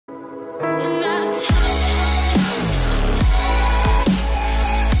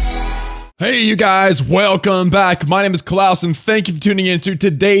Hey you guys, welcome back. My name is Klaus and thank you for tuning in to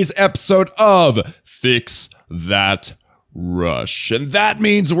today's episode of Fix That Rush. And that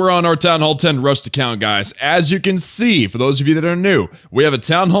means we're on our Town Hall 10 Rust account, guys. As you can see, for those of you that are new, we have a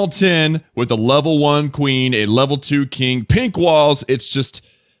Town Hall 10 with a level 1 queen, a level 2 king, pink walls. It's just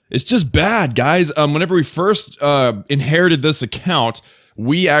bad, guys. Whenever we first inherited this account,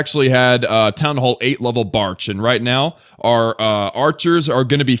 we actually had Town Hall 8 level Barch, and right now our archers are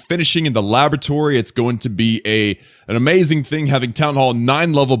going to be finishing in the laboratory. It's going to be an amazing thing having Town Hall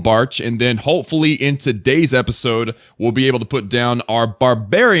 9 level Barch, and then hopefully in today's episode we'll be able to put down our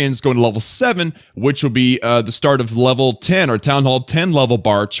barbarians going to level 7, which will be the start of level 10 or Town Hall 10 level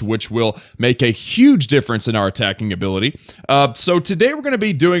Barch, which will make a huge difference in our attacking ability. So today we're going to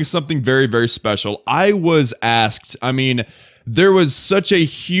be doing something very, very special. I was asked, there was such a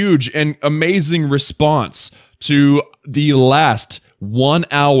huge and amazing response to the last 1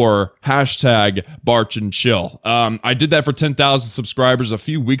 hour hashtag Barch and Chill. I did that for 10,000 subscribers a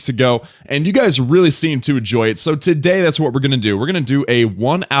few weeks ago, and you guys really seem to enjoy it. So today, that's what we're going to do. We're going to do a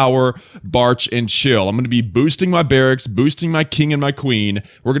 1 hour Barch and Chill. I'm going to be boosting my barracks, boosting my king and my queen.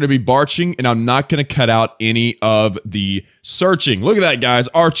 We're going to be barching, and I'm not going to cut out any of the searching. Look at that, guys.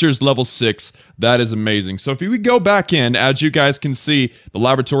 Archers level 6. That is amazing. So if we go back in, as you guys can see, the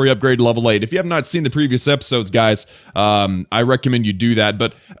laboratory upgrade level 8. If you have not seen the previous episodes, guys, I recommend you do that.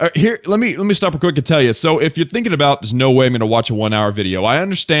 But here, let me stop real quick and tell you. So if you're thinking about, there's no way I'm going to watch a 1 hour video. I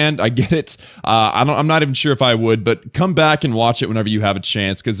understand. I get it. I'm not even sure if I would, but come back and watch it whenever you have a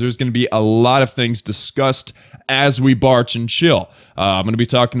chance, because there's going to be a lot of things discussed as we Barch and Chill. I'm going to be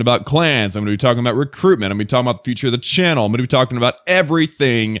talking about clans. I'm going to be talking about recruitment. I'm going to be talking about the future of the channel. I'm going to be talking about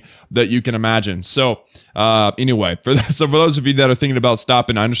everything that you can imagine. So anyway, for those of you that are thinking about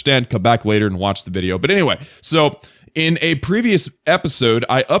stopping, I understand. Come back later and watch the video. But anyway, so in a previous episode,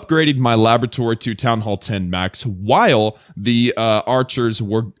 I upgraded my laboratory to Town Hall 10 Max while the archers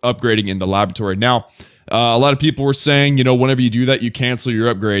were upgrading in the laboratory. Now, a lot of people were saying, you know, whenever you do that, you cancel your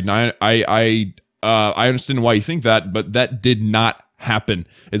upgrade. And I understand why you think that, but that did not happen.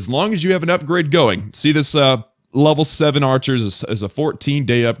 As long as you have an upgrade going, see this level 7 archers is a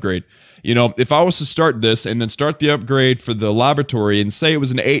 14-day upgrade. You know, if I was to start this and then start the upgrade for the laboratory and say it was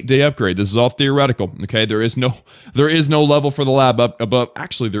an 8-day upgrade, this is all theoretical. Okay, there is no level for the lab up above.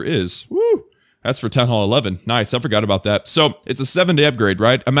 Actually, there is. Woo! That's for Town Hall 11. Nice, I forgot about that. So, it's a 7-day upgrade,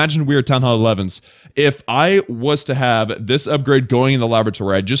 right? Imagine we are Town Hall 11s. If I was to have this upgrade going in the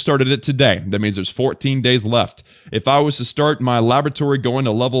laboratory, I just started it today. That means there's 14 days left. If I was to start my laboratory going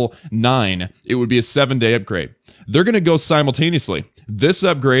to level 9, it would be a 7-day upgrade. They're going to go simultaneously. This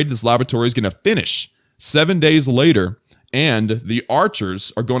upgrade, this laboratory, is going to finish 7 days later, and the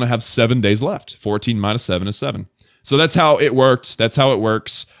archers are going to have 7 days left. 14 minus 7 is 7. So that's how it works. That's how it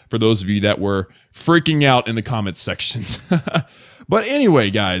works for those of you that were freaking out in the comments sections. But anyway,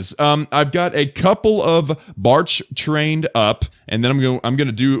 guys, I've got a couple of Barch trained up, and then I'm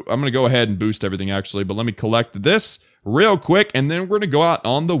gonna go ahead and boost everything actually. But let me collect this real quick, and then we're gonna go out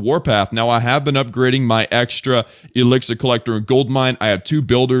on the warpath. Now I have been upgrading my extra elixir collector and gold mine. I have 2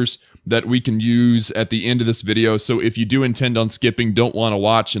 builders that we can use at the end of this video. So if you do intend on skipping, don't want to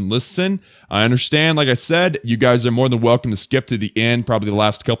watch and listen, I understand. Like I said, you guys are more than welcome to skip to the end, probably the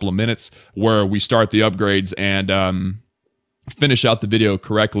last couple of minutes where we start the upgrades and finish out the video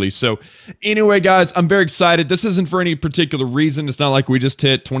correctly. So anyway, guys, I'm very excited. This isn't for any particular reason. It's not like we just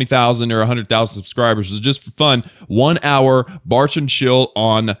hit 20,000 or 100,000 subscribers. It's just for fun. 1 hour Barch and Chill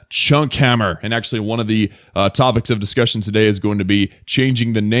on Chunk Hammer. And actually, one of the topics of discussion today is going to be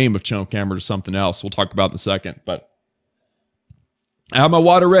changing the name of Chunk Hammer to something else. We'll talk about in a second. But I have my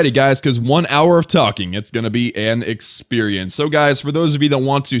water ready, guys, because 1 hour of talking, it's going to be an experience. So, guys, for those of you that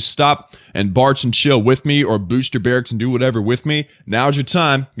want to stop and Barch and Chill with me or boost your barracks and do whatever with me, now's your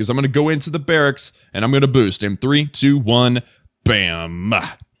time, because I'm going to go into the barracks and I'm going to boost in 3, 2, 1, bam.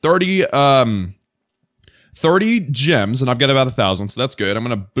 30 gems, and I've got about 1,000, so that's good. I'm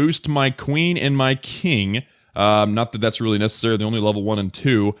going to boost my queen and my king. Not that that's really necessary. They're only level 1 and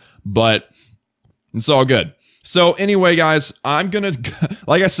 2, but it's all good. So anyway, guys, I'm going to,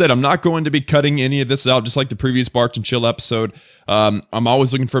 like I said, I'm not going to be cutting any of this out, just like the previous Barch and Chill episode. I'm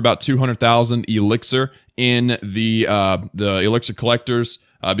always looking for about 200,000 elixir in the elixir collectors,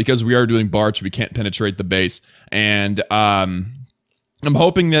 because we are doing Barch, we can't penetrate the base. And I'm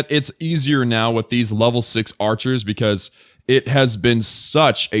hoping that it's easier now with these level 6 archers, because it has been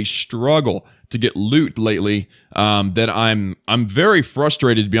such a struggle to get loot lately that I'm very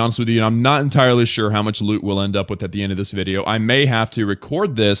frustrated, to be honest with you, and I'm not entirely sure how much loot we'll end up with at the end of this video. I may have to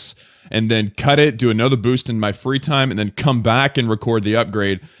record this and then cut it, do another boost in my free time, and then come back and record the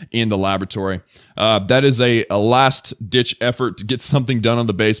upgrade in the laboratory. That is a last-ditch effort to get something done on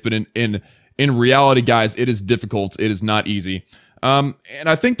the base, but in reality, guys, it is difficult. It is not easy. And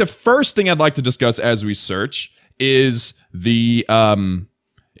I think the first thing I'd like to discuss as we search is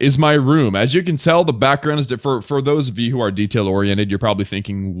my room. As you can tell, the background is for those of you who are detail oriented. You're probably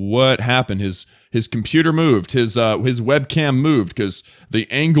thinking, what happened? His computer moved. His webcam moved because the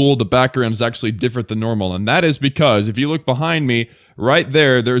angle of the background is actually different than normal, and that is because if you look behind me, right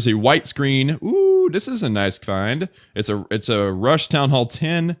there, there's a white screen. Ooh, this is a nice find. It's a Rush Town Hall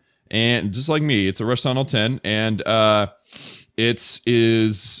 10, and just like me, it's a Rush Town Hall 10, and it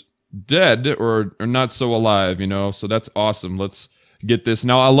is dead or not so alive, you know. So that's awesome. Let's get this.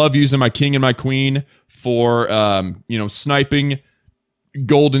 Now, I love using my king and my queen for, you know, sniping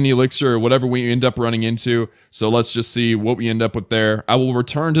golden elixir or whatever we end up running into. So let's just see what we end up with there. I will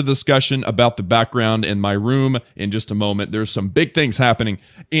return to the discussion about the background in my room in just a moment. There's some big things happening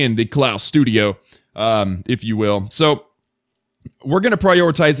in the Klaus studio, if you will. So we're going to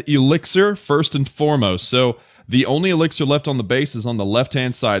prioritize elixir first and foremost. So the only elixir left on the base is on the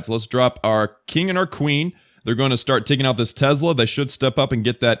left-hand side. So let's drop our king and our queen. They're going to start taking out this Tesla. They should step up and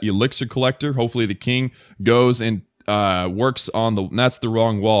get that elixir collector. Hopefully the king goes and works on the... That's the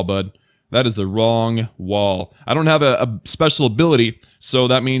wrong wall, bud. That is the wrong wall. I don't have a special ability, so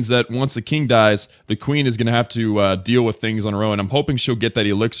that means that once the king dies, the queen is going to have to deal with things on her own. I'm hoping she'll get that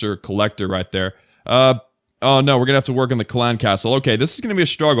elixir collector right there. Oh no, we're going to have to work on the clan castle. Okay, this is going to be a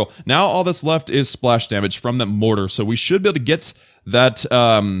struggle. Now all that's left is splash damage from that mortar, so we should be able to get that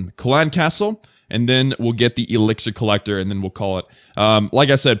clan castle, and then we'll get the elixir collector, and then we'll call it. Like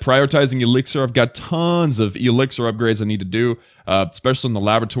I said, prioritizing elixir. I've got tons of elixir upgrades I need to do, especially in the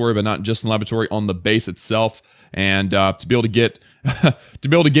laboratory, but not just in the laboratory, on the base itself. And to be able to get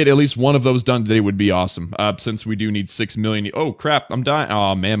at least one of those done today would be awesome. Since we do need 6 million. Oh crap, I'm dying.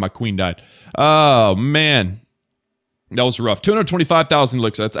 Oh man, my queen died. Oh man, that was rough. 225,000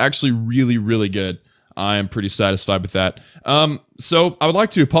 elixir. That's actually really, really good. I am pretty satisfied with that. So I would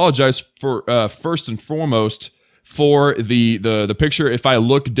like to apologize for first and foremost for the picture. If I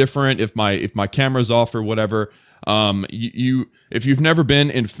look different, if my camera's off or whatever, if you've never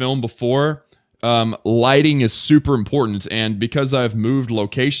been in film before, lighting is super important. And because I've moved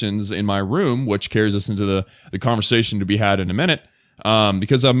locations in my room, which carries us into the conversation to be had in a minute,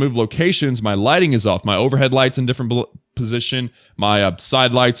 because I've moved locations, my lighting is off. My overhead light's in different position. My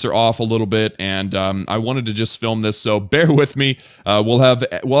side lights are off a little bit, and I wanted to just film this, so bear with me.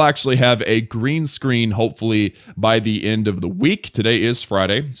 We'll actually have a green screen hopefully by the end of the week. Today is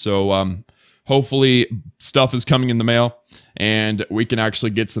Friday, so hopefully stuff is coming in the mail and we can actually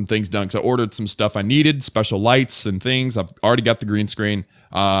get some things done, because I ordered some stuff I needed, special lights and things. I've already got the green screen.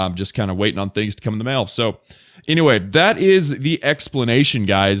 I'm just kind of waiting on things to come in the mail. So anyway, that is the explanation,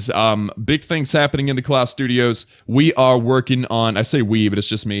 guys. Big things happening in the Klaus Studios. We are working on, I say we, but it's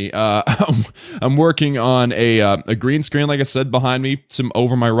just me. I'm working on a green screen, like I said, behind me, some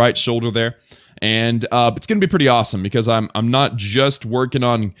over my right shoulder there. And it's going to be pretty awesome, because I'm not just working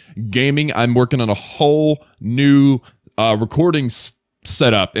on gaming. I'm working on a whole new recording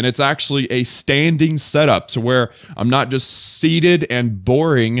setup, and it's actually a standing setup, to where I'm not just seated and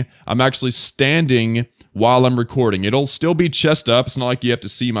boring. I'm actually standing while I'm recording. It'll still be chest up. It's not like you have to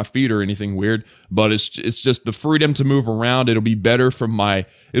see my feet or anything weird, but it's just the freedom to move around. It'll be better for my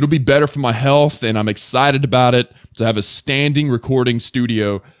health, and I'm excited about it, to have a standing recording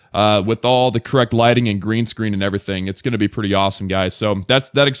studio with all the correct lighting and green screen and everything. It's going to be pretty awesome, guys. So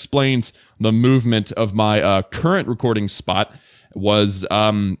that explains the movement of my current recording spot. Was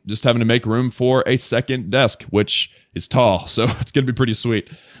just having to make room for a second desk, which is tall, so it's going to be pretty sweet.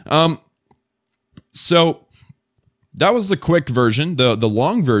 So that was the quick version. The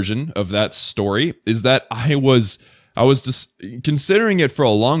long version of that story is that I was just considering it for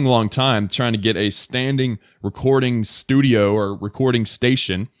a long time, trying to get a standing recording studio or recording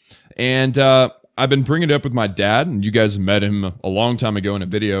station. And I've been bringing it up with my dad, and you guys met him a long time ago in a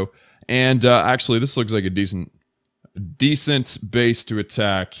video. And actually, this looks like a decent base to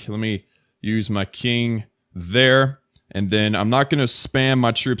attack. Let me use my king there. And then I'm not going to spam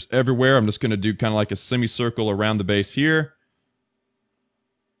my troops everywhere. I'm just going to do kind of like a semicircle around the base here.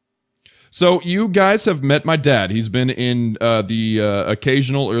 So you guys have met my dad. He's been in the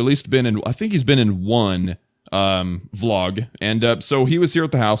occasional, or at least been in, I think he's been in one vlog. And so he was here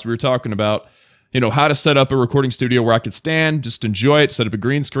at the house. We were talking about, you know, how to set up a recording studio where I could stand, just enjoy it, set up a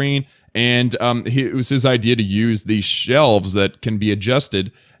green screen. And it was his idea to use these shelves that can be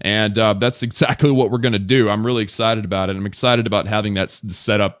adjusted. And that's exactly what we're going to do. I'm really excited about it. I'm excited about having that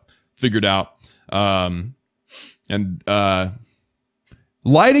set up figured out.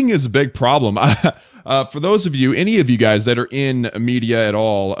 Lighting is a big problem. For those of you, any of you guys that are in media at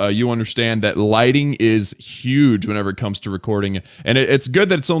all, you understand that lighting is huge whenever it comes to recording. And it's good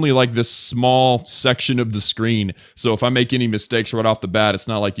that it's only like this small section of the screen. So if I make any mistakes right off the bat, it's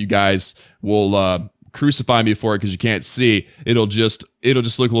not like you guys will crucify me for it because you can't see. It'll just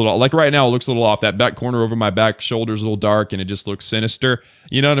look a little, like right now it looks a little off. That back corner over my back shoulder is a little dark and it just looks sinister.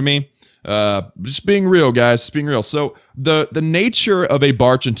 You know what I mean? Just being real, guys, just being real. So the nature of a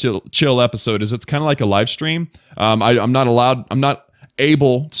Barch and Chill episode is it's kind of like a live stream. I'm not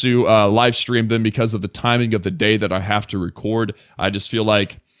able to live stream them because of the timing of the day that I have to record. I just feel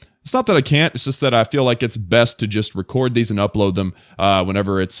like, it's not that I can't, it's just that I feel like it's best to just record these and upload them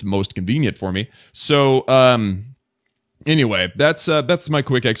whenever it's most convenient for me. So anyway, that's my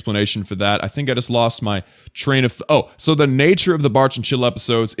quick explanation for that. I think I just lost my train of... so the nature of the Barch and Chill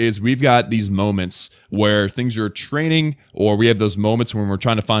episodes is we've got these moments where things are training, or we have those moments when we're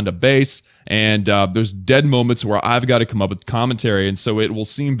trying to find a base, and there's dead moments where I've got to come up with commentary, and so it will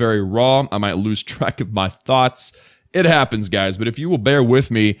seem very raw. I might lose track of my thoughts. It happens, guys, but if you will bear with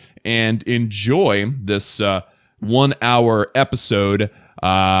me and enjoy this 1 hour episode,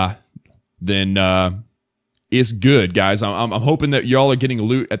 then... is good, guys. I'm hoping that y'all are getting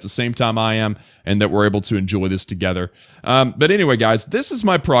loot at the same time I am and that we're able to enjoy this together. But anyway, guys, this is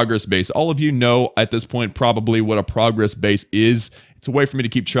my progress base. All of you know at this point probably what a progress base is. It's a way for me to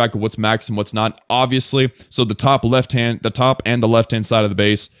keep track of what's max and what's not, obviously. So the top and the left-hand side of the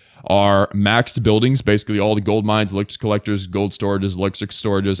base are maxed buildings, basically all the gold mines, elixir collectors, gold storages, elixir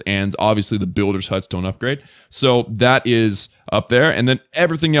storages, and obviously the builder's huts don't upgrade. So that is up there, and then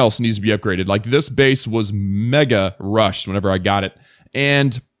everything else needs to be upgraded. Like this base was mega rushed whenever I got it,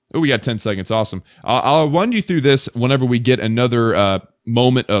 and we got 10 seconds, awesome. I'll run you through this whenever we get another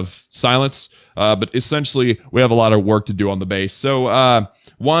moment of silence, but essentially we have a lot of work to do on the base. So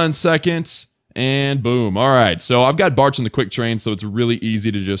 1 second. And boom. All right. So I've got Barch in the quick train, so it's really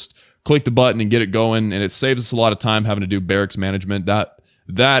easy to just click the button and get it going, and it saves us a lot of time having to do barracks management.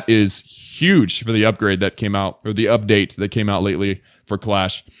 That is huge for the upgrade that came out, or the update that came out lately for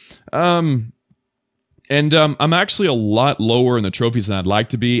Clash. I'm actually a lot lower in the trophies than I'd like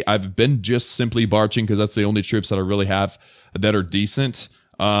to be. I've been just simply barching because that's the only troops that I really have that are decent.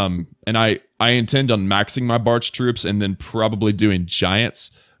 And I intend on maxing my Barch troops and then probably doing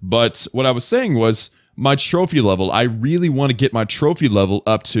giants. But what I was saying was my trophy level. I really want to get my trophy level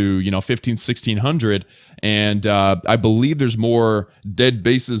up to, 15, 1600. And I believe there's more dead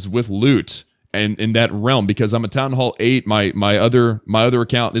bases with loot and in that realm because I'm a Town Hall 8. My other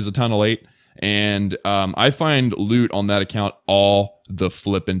account is a Town Hall 8. And I find loot on that account all the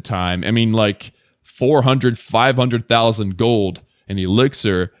flipping time. I mean, like 400, 500,000 gold in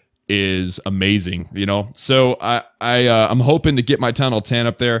elixir is amazing, So I'm hoping to get my Town Hall 10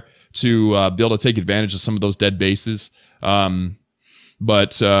 up there to be able to take advantage of some of those dead bases.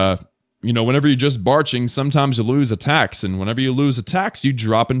 Whenever you're just barching, sometimes you lose attacks, and whenever you lose attacks, you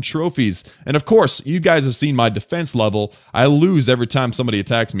drop in trophies. And of course, you guys have seen my defense level. I lose every time somebody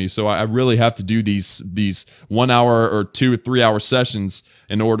attacks me, so I really have to do these 1 hour or 2 or 3 hour sessions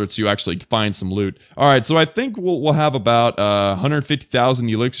in order to actually find some loot. All right, so I think we'll have about 150,000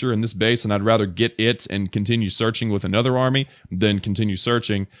 elixir in this base, and I'd rather get it and continue searching with another army than continue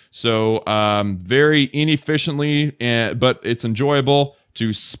searching. So very inefficiently, but it's enjoyable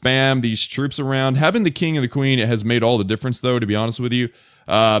to spam these troops around. Having the king and the queen, it has made all the difference, though, to be honest with you.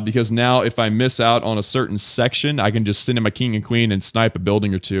 Because now if I miss out on a certain section, I can just send in my king and queen and snipe a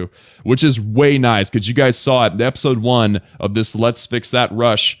building or two, which is way nice, because you guys saw it in episode 1 of this Let's Fix That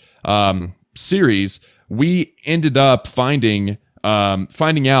Rush series. We ended up finding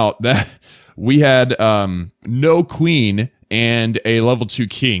out that we had no queen and a level 2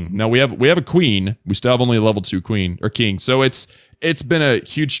 king. Now we have a queen. We still have only a level 2 queen or king. So it's been a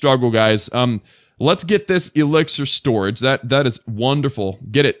huge struggle, guys. Let's get this elixir storage. That is wonderful.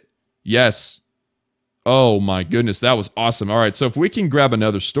 Get it. Yes. Oh my goodness, that was awesome. All right, so if we can grab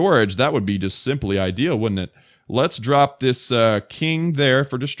another storage, that would be just simply ideal, wouldn't it? Let's drop this king there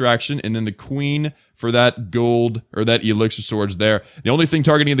for distraction, and then the queen for that gold, or that elixir storage there. The only thing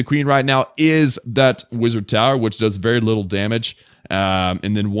targeting the queen right now is that wizard tower, which does very little damage.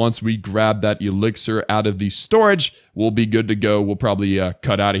 And then once we grab that elixir out of the storage, we'll be good to go. We'll probably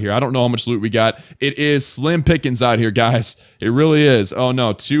cut out of here. I don't know how much loot we got. It is slim pickings out here, guys. It really is. Oh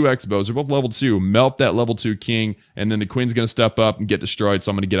no, 2 X-bows. They're both level 2. Melt that level 2 king, and then the queen's going to step up and get destroyed,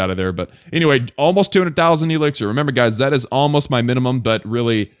 so I'm going to get out of there. But anyway, almost 200,000 elixir. Remember, guys, that is almost my minimum, but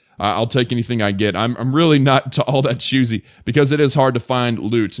really... I'll take anything I get. I'm really not all that choosy because it is hard to find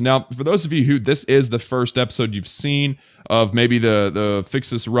loot. Now, for those of you who this is the first episode you've seen of maybe the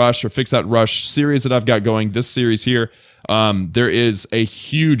Fix This Rush or Fix That Rush series that I've got going, this series here, there is a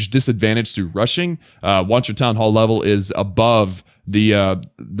huge disadvantage to rushing. Once your Town Hall level is above the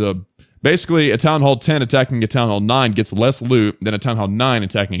basically a Town Hall 10 attacking a Town Hall 9 gets less loot than a Town Hall 9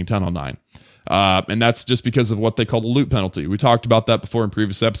 attacking a Town Hall 9. And that's just because of what they call the loot penalty. We talked about that before in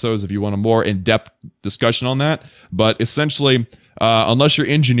previous episodes if you want a more in-depth discussion on that. But essentially, unless you're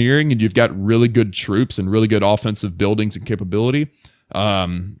engineering and you've got really good troops and really good offensive buildings and capability,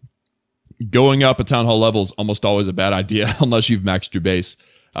 going up a Town Hall level is almost always a bad idea unless you've maxed your base.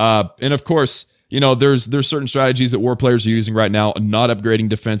 And of course, you know, there's certain strategies that war players are using right now, not upgrading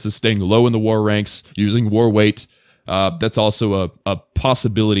defenses, staying low in the war ranks, using war weight. That's also a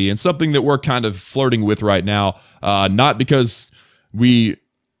possibility and something that we're kind of flirting with right now. Not because we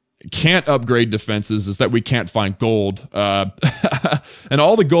can't upgrade defenses, is that we can't find gold. And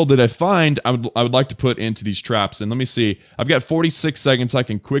all the gold that I find, I would like to put into these traps. And let me see. I've got 46 seconds. I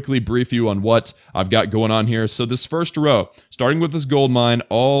can quickly brief you on what I've got going on here. So this first row, starting with this gold mine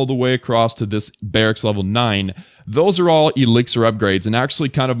all the way across to this barracks level 9, those are all elixir upgrades and actually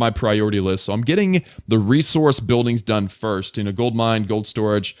kind of my priority list. So I'm getting the resource buildings done first. You know, gold mine, gold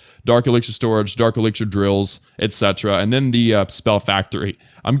storage, dark elixir drills, etc. And then the spell factory.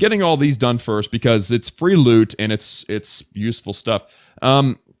 I'm getting all these done first because it's free loot and it's useful stuff.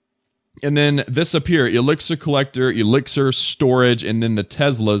 And then this up here, elixir collector, elixir storage, and then the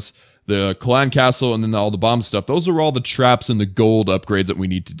Teslas, the clan castle, and then all the bomb stuff. Those are all the traps and the gold upgrades that we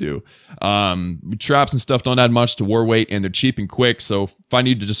need to do. Traps and stuff don't add much to war weight, and they're cheap and quick. So if I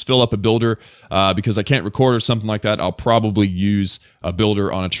need to just fill up a builder because I can't record or something like that, I'll probably use a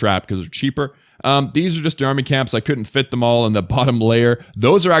builder on a trap because they're cheaper. These are just army camps. I couldn't fit them all in the bottom layer.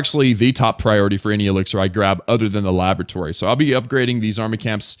 Those are actually the top priority for any elixir I grab other than the laboratory. So I'll be upgrading these army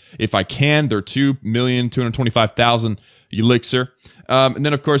camps if I can. They're 2,225,000 elixir. And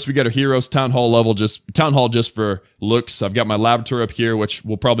then, of course, we got a heroes town hall level, town hall just for looks. I've got my laboratory up here, which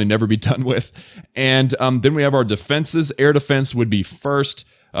we'll probably never be done with. And then we have our defenses. Air defense would be first.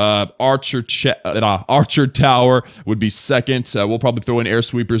 Archer tower would be second. We'll probably throw in air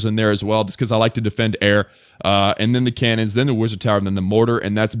sweepers in there as well, just because I like to defend air. And then the cannons, then the wizard tower, and then the mortar,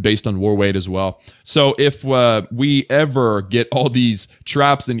 and that's based on war weight as well. So if we ever get all these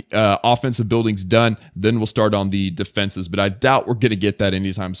traps and offensive buildings done, then we'll start on the defenses. But I doubt we're gonna get that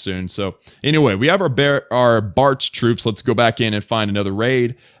anytime soon. So anyway, we have our Barch troops. Let's go back in and find another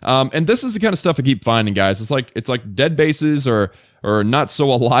raid. And this is the kind of stuff I keep finding, guys. It's like dead bases or not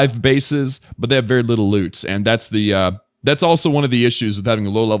so alive bases, but they have very little loot. And that's also one of the issues with having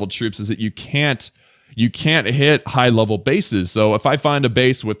low-level troops, is that you can't hit high-level bases. So if I find a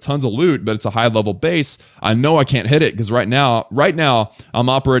base with tons of loot, but it's a high-level base, I know I can't hit it because right now I'm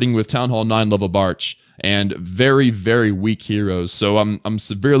operating with Town Hall 9 level Barch and very, very weak heroes. So I'm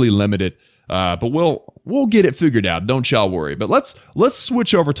severely limited. But we'll get it figured out. Don't y'all worry. But let's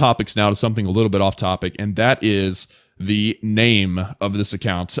switch over topics now to something a little bit off topic, and that is the name of this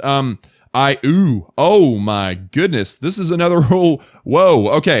account. Oh my goodness, this is another whoa,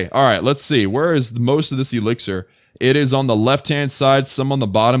 okay, all right, let's see, where is most of this elixir? It is on the left hand side, some on the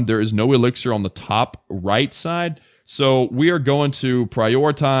bottom. There is no elixir on the top right side, so we are going to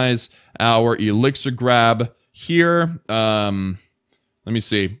prioritize our elixir grab here. Let me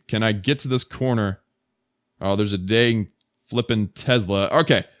see, can I get to this corner? Oh, there's a dang flipping Tesla.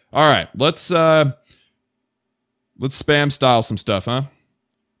 Okay, all right, let's spam style some stuff, huh?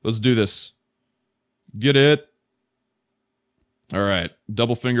 Let's do this. Get it. All right.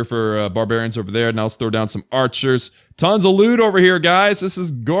 Double finger for barbarians over there. Now let's throw down some archers. Tons of loot over here, guys. This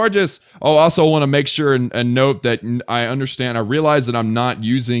is gorgeous. Oh, also want to make sure and note that I understand. I realize that I'm not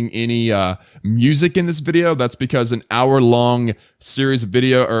using any music in this video. That's because an hour-long series of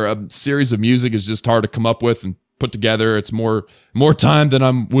video or a series of music is just hard to come up with and put together. It's more time than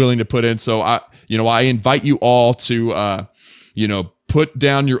I'm willing to put in. So I invite you all to put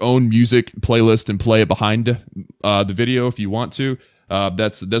down your own music playlist and play it behind the video if you want to.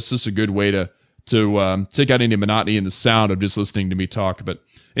 That's just a good way to take out any monotony in the sound of just listening to me talk. But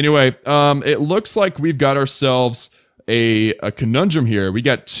anyway, it looks like we've got ourselves a conundrum here. We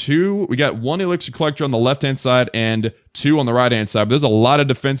got one elixir collector on the left-hand side and 2 on the right-hand side. But there's a lot of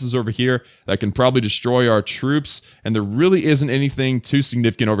defenses over here that can probably destroy our troops, and there really isn't anything too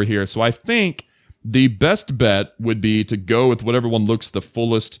significant over here. So I think the best bet would be to go with whatever one looks the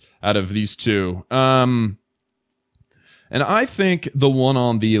fullest out of these two. And I think the one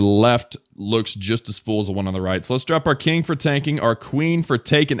on the left looks just as full as the one on the right. So let's drop our king for tanking, our queen for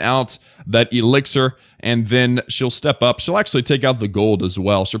taking out that elixir, and then she'll step up. She'll actually take out the gold as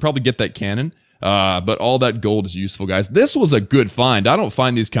well. She'll probably get that cannon. But all that gold is useful, guys. This was a good find. I don't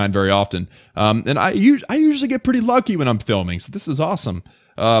find these kind very often. And I usually get pretty lucky when I'm filming, so this is awesome.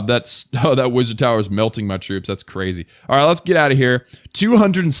 That wizard tower is melting my troops. That's crazy. All right, let's get out of here.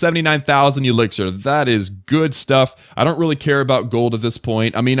 279,000 elixir. That is good stuff. I don't really care about gold at this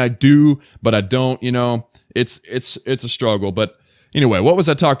point. I mean, I do, but I don't, you know. It's a struggle, but anyway, what was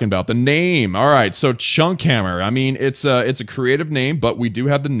I talking about? The name. All right, so Chunkhammer. I mean, it's a creative name, but we do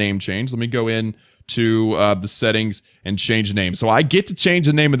have the name change. Let me go in to the settings and change the name. So I get to change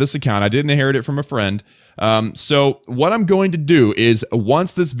the name of this account. I didn't inherit it from a friend. So what I'm going to do is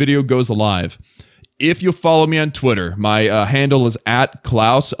once this video goes live, if you follow me on Twitter, my handle is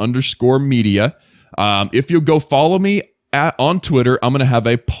 @Klaus_media. If you'll go follow me on Twitter, I'm going to have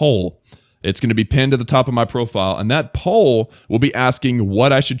a poll. It's going to be pinned at the top of my profile, and that poll will be asking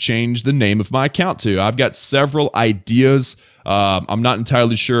what I should change the name of my account to. I've got several ideas. I'm not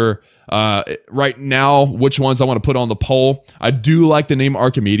entirely sure right now which ones I want to put on the poll. I do like the name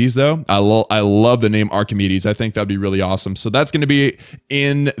Archimedes, though. I love the name Archimedes. I think that'd be really awesome. So that's going to be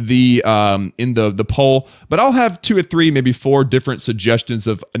in the poll. But I'll have 2 or 3, maybe 4 different suggestions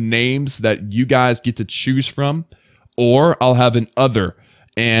of names that you guys get to choose from, or I'll have an other.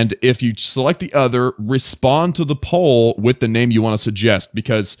 And if you select the other, respond to the poll with the name you want to suggest,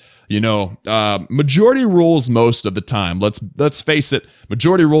 because, you know, majority rules most of the time. Let's face it,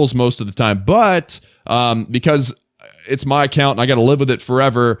 majority rules most of the time. But because it's my account and I got to live with it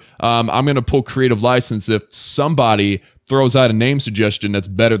forever, I'm going to pull creative license if somebody throws out a name suggestion that's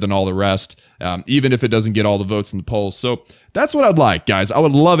better than all the rest, even if it doesn't get all the votes in the polls. So that's what I'd like, guys. I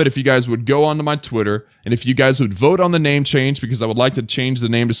would love it if you guys would go onto my Twitter and if you guys would vote on the name change, because I would like to change the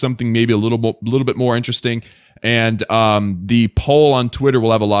name to something maybe a little bit more interesting. And the poll on Twitter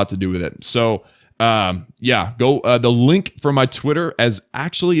will have a lot to do with it. So yeah, go. The link for my Twitter is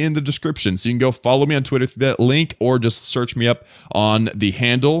actually in the description, so you can go follow me on Twitter through that link, or just search me up on the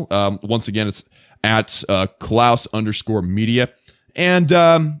handle. Once again, it's @Klaus_media, and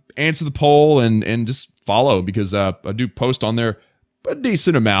answer the poll and just follow, because I do post on there a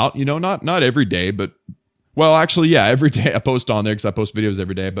decent amount. You know, not every day, but well, actually, yeah, every day I post on there because I post videos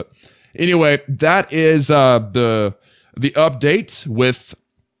every day. But anyway, that is the update with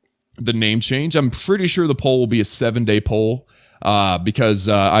the name change. I'm pretty sure the poll will be a 7-day poll, because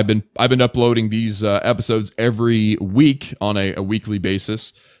I've been uploading these episodes every week on a weekly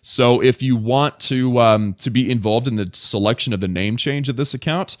basis. So if you want to be involved in the selection of the name change of this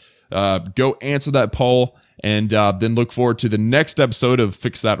account, go answer that poll, and then look forward to the next episode of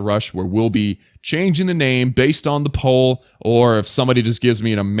Fix That Rush, where we'll be changing the name based on the poll, or if somebody just gives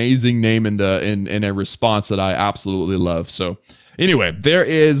me an amazing name in a response that I absolutely love. So anyway, there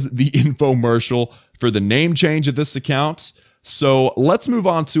is the infomercial for the name change of this account. So let's move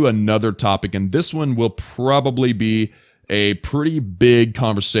on to another topic, and this one will probably be a pretty big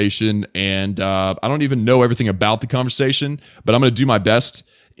conversation, and I don't even know everything about the conversation, but I'm going to do my best,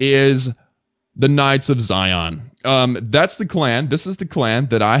 is the Knights of Zion. That's the clan. This is the clan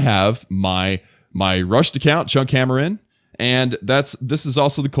that I have my rushed account, Chunkhammer, in, and this is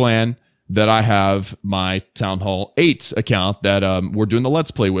also the clan that I have my Town Hall 8 account that we're doing the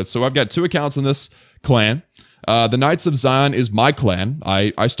Let's Play with. So I've got 2 accounts in this clan. The Knights of Zion is my clan.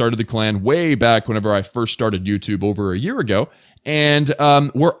 I started the clan way back whenever I first started YouTube over a year ago. And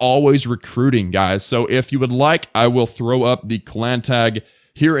we're always recruiting, guys. So if you would like, I will throw up the clan tag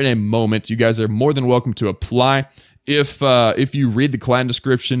here in a moment. You guys are more than welcome to apply. If you read the clan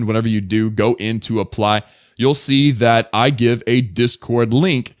description, whenever you do, go into apply, you'll see that I give a Discord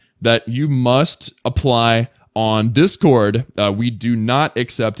link that you must apply on Discord. We do not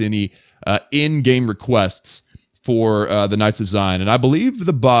accept any in-game requests for the Knights of Zion. And I believe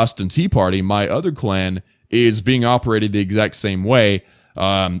the Boston Tea Party, my other clan, is being operated the exact same way.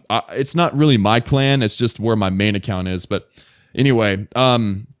 It's not really my clan, it's just where my main account is. But anyway,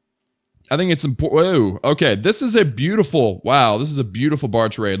 I think it's important. Okay, this is a beautiful, wow, this is a beautiful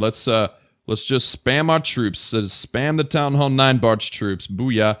barge raid. Let's just spam our troops. Spam the Town Hall 9 barge troops.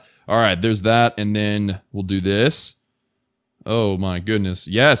 Booyah. All right, there's that, and then we'll do this. Oh my goodness.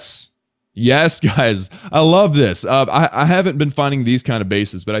 Yes. Yes, guys. I love this. I haven't been finding these kind of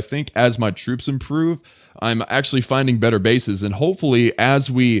bases, but I think as my troops improve, I'm actually finding better bases, and hopefully as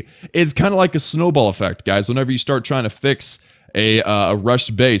it's kind of like a snowball effect, guys. Whenever you start trying to fix a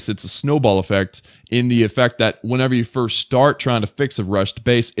rushed base. It's a snowball effect in the effect that whenever you first start trying to fix a rushed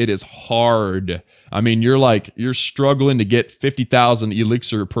base, it is hard. I mean, you're struggling to get 50,000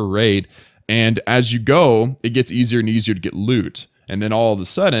 elixir per raid, and as you go, it gets easier and easier to get loot. And then all of a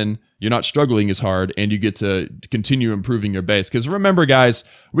sudden, you're not struggling as hard, and you get to continue improving your base. Because remember, guys,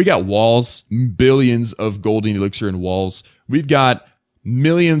 we got walls, billions of golden elixir in walls. We've got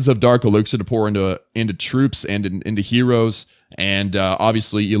millions of dark elixir to pour into troops and into heroes, and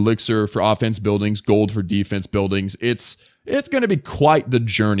obviously elixir for offense buildings, gold for defense buildings. It's going to be quite the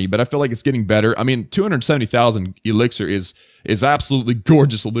journey, but I feel like it's getting better. I mean, 270,000 elixir is absolutely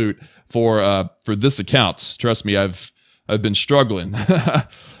gorgeous loot for this account. Trust me, I've been struggling.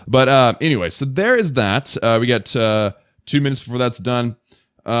 But anyway, so there is that. We got 2 minutes before that's done.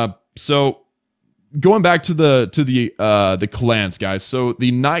 So going back to the clans, guys. So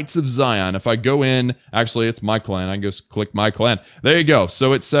the Knights of Zion, if I go in, actually it's my clan. I can just click my clan. There you go.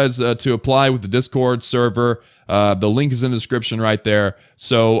 So it says to apply with the Discord server. The link is in the description right there.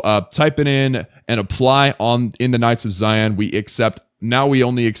 So type it in and apply in the Knights of Zion. Now we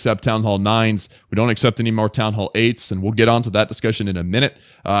only accept Town Hall 9s. We don't accept any more Town Hall 8s, and we'll get onto that discussion in a minute.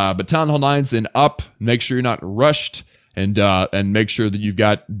 But Town Hall 9s and up, make sure you're not rushed, and make sure that you've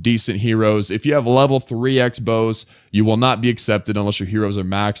got decent heroes. If you have level 3x bows, you will not be accepted unless your heroes are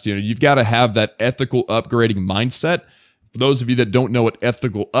maxed. You know, you've got to have that ethical upgrading mindset. For those of you that don't know what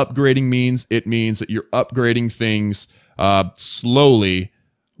ethical upgrading means, it means that you're upgrading things slowly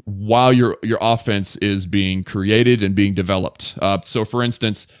while your offense is being created and being developed. So for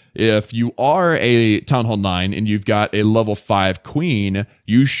instance, if you are a Town Hall 9 and you've got a level 5 queen,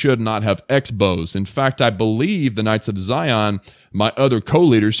 you should not have X bows. In fact, I believe the Knights of Zion, my other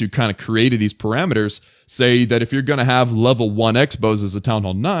co-leaders who kind of created these parameters, say that if you're going to have level 1 X bows as a Town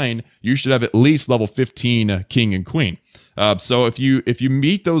Hall 9, you should have at least level 15 king and queen. So if you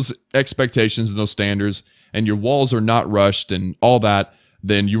meet those expectations and those standards and your walls are not rushed and all that,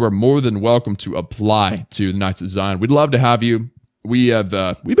 then you are more than welcome to apply to the Knights of Zion. We'd love to have you. We've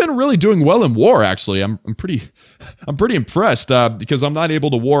been really doing well in war, actually. I'm pretty impressed because I'm not able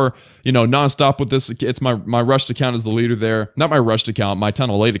to war, you know, nonstop with this. It's my rushed account is the leader there. Not my rushed account, my Town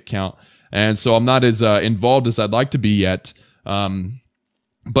Hall 8 account. And so I'm not as involved as I'd like to be yet.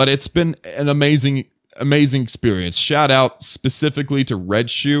 But it's been an amazing experience. Shout out specifically to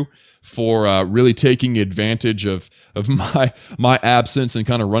Red Shoe for really taking advantage of my absence and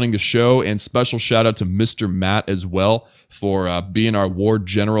kind of running the show, and special shout out to Mr. Matt as well for being our ward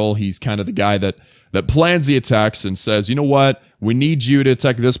general. He's kind of the guy that plans the attacks and says, you know what, we need you to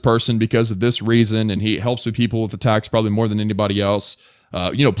attack this person because of this reason, and he helps with people with attacks probably more than anybody else.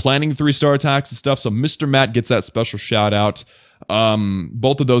 You know, planning 3-star attacks and stuff. So Mr. Matt gets that special shout out.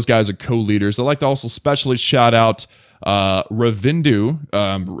 Both of those guys are co-leaders. I'd like to also specially shout out Ravindu.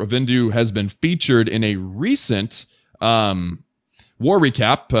 Ravindu has been featured in a recent war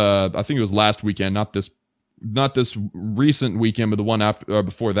recap. I think it was last weekend, not this recent weekend, but the one after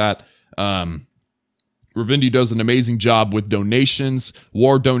before that. Ravindu does an amazing job with donations,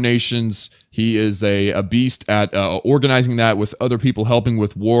 war donations. He is a beast at organizing that with other people helping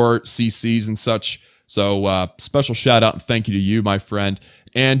with war CCs and such. So special shout out and thank you to you, my friend.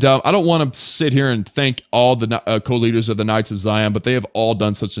 And I don't want to sit here and thank all the co-leaders of the Knights of Zion, but they have all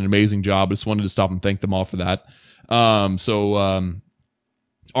done such an amazing job. I just wanted to stop and thank them all for that.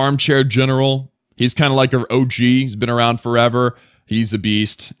 Armchair General, he's kind of like our OG. He's been around forever. He's a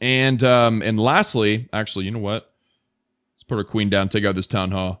beast. And lastly, actually, you know what? Let's put our queen down and take out this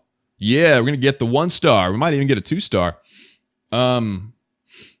town hall. Yeah, we're going to get the 1-star. We might even get a 2-star.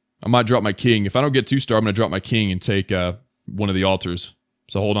 I might drop my king. If I don't get 2-star, I'm going to drop my king and take one of the altars.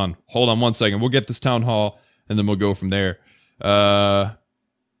 So hold on 1 second. We'll get this town hall, and then we'll go from there. 50%?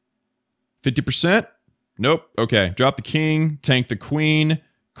 Nope. Okay. Drop the king, tank the queen.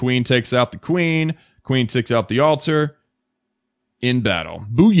 Queen takes out the queen. Queen takes out the altar. In battle.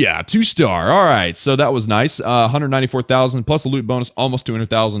 Booyah. 2-star. All right. So that was nice. 194,000 plus a loot bonus, almost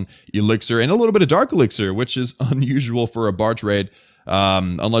 200,000 elixir, and a little bit of dark elixir, which is unusual for a Barch raid,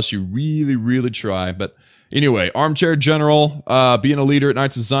 unless you really, really try. But anyway, Armchair General, being a leader at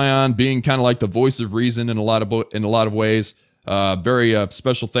Knights of Zion, being kind of like the voice of reason in a lot of ways. Very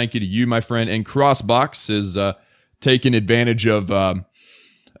special thank you to you, my friend. And Crossbox is taking advantage of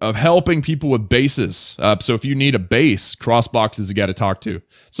helping people with bases. So if you need a base, Crossbox is the guy to talk to.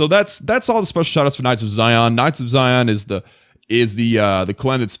 So that's all the special shoutouts for Knights of Zion. Knights of Zion is is the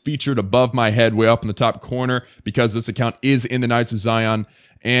clan that's featured above my head way up in the top corner, because this account is in the Knights of Zion.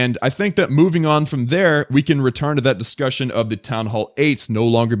 And I think that moving on from there, we can return to that discussion of the Town Hall 8s no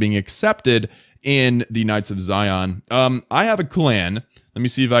longer being accepted in the Knights of Zion. I have a clan. Let me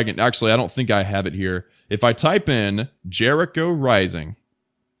see if I can... Actually, I don't think I have it here. If I type in Jericho Rising...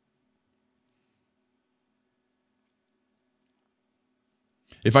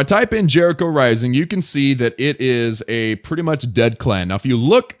 If I type in Jericho Rising, you can see that it is a pretty much dead clan. Now, if you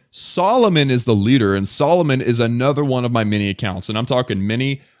look, Solomon is the leader, and Solomon is another one of my mini accounts. And I'm talking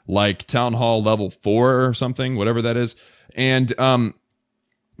mini, like Town Hall level 4 or something, whatever that is. And I've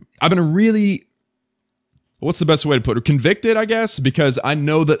been really... What's the best way to put it? Convicted, I guess, because I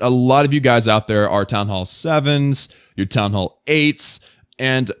know that a lot of you guys out there are Town Hall 7s, your Town Hall 8s,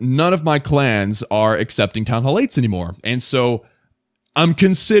 and none of my clans are accepting Town Hall 8s anymore. And so... I'm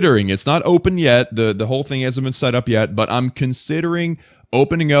considering, it's not open yet, the whole thing hasn't been set up yet, but I'm considering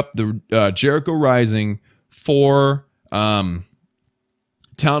opening up the Jericho Rising for Town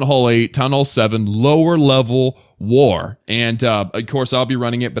Hall 8, Town Hall 7, lower level war. And of course, I'll be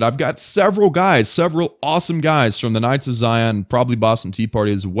running it, but I've got several awesome guys from the Knights of Zion, probably Boston Tea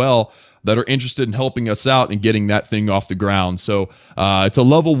Party as well, that are interested in helping us out and getting that thing off the ground. So it's a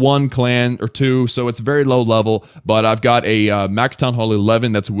level 1 clan or 2, so it's very low level, but I've got a Max Town Hall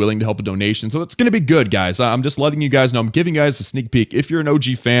 11 that's willing to help a donation. So it's going to be good, guys. I'm just letting you guys know. I'm giving you guys a sneak peek. If you're an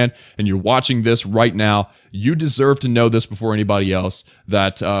OG fan and you're watching this right now, you deserve to know this before anybody else,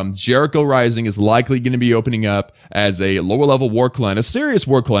 that Jericho Rising is likely going to be opening up as a lower level war clan, a serious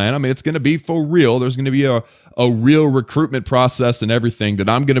war clan. I mean, it's going to be for real. There's going to be a real recruitment process and everything that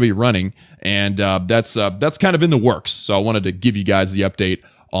I'm going to be running, and that's kind of in the works. So I wanted to give you guys the update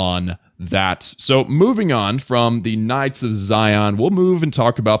on that. So moving on from the Knights of Zion, we'll move and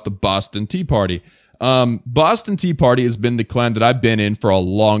talk about the Boston Tea Party. Boston Tea Party has been the clan that I've been in for a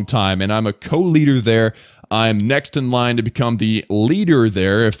long time, and I'm a co-leader there. I'm next in line to become the leader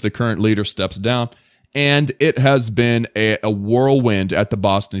there if the current leader steps down. And it has been a whirlwind at the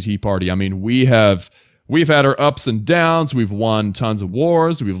Boston Tea Party. I mean, we've had our ups and downs. We've won tons of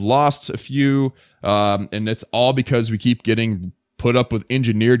wars. We've lost a few. And it's all because we keep getting put up with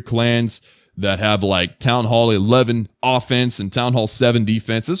engineered clans that have like Town Hall 11 offense and Town Hall 7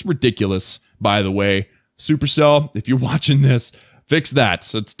 defense. It's ridiculous, by the way. Supercell, if you're watching this, fix that.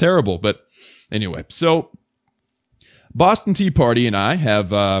 So it's terrible. But anyway, so Boston Tea Party and I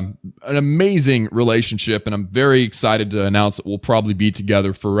have an amazing relationship, and I'm very excited to announce that we'll probably be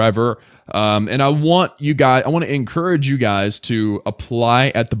together forever. And I want to encourage you guys to apply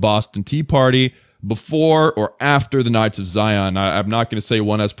at the Boston Tea Party before or after the Knights of Zion. I'm not going to say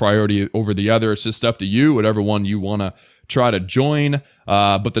one has priority over the other. It's just up to you, whatever one you want to try to join.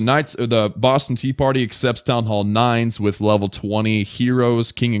 But the Boston Tea Party accepts Town Hall 9s with level 20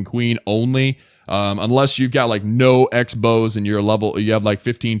 heroes, king and queen only. Unless you've got like no X-bows and you have like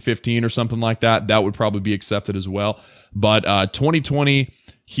 15-15 or something like that, that would probably be accepted as well. But 2020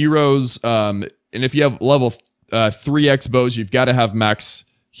 heroes, and if you have level 3 X-bows, you've got to have max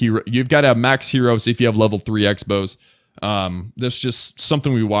hero. You've got to have max heroes if you have level 3 X-bows. That's just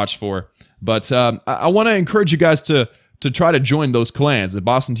something we watch for. But I want to encourage you guys to try to join those clans, the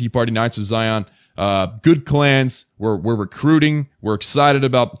Boston Tea Party, Knights of Zion. Good clans. We're recruiting. We're excited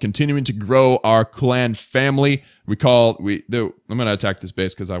about continuing to grow our clan family. I'm going to attack this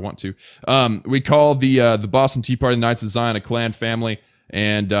base because I want to. We call the Boston Tea Party, Knights of Zion, a clan family,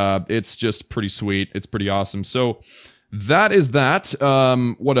 and it's just pretty sweet. It's pretty awesome. So that is that.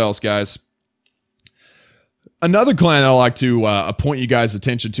 What else, guys? Another clan I'd like to point you guys'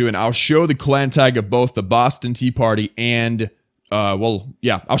 attention to, and I'll show the clan tag of both the Boston Tea Party and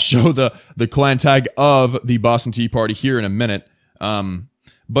I'll show the clan tag of the Boston Tea Party here in a minute.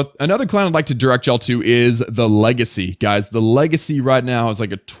 But another clan I'd like to direct y'all to is the Legacy. Guys, the Legacy right now is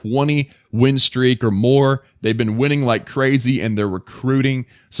like a 20 win streak or more. They've been winning like crazy, and they're recruiting.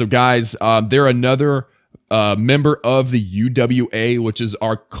 So guys, they're another member of the UWA, which is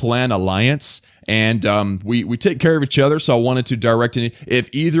our clan alliance. And we take care of each other, so I wanted to direct any. If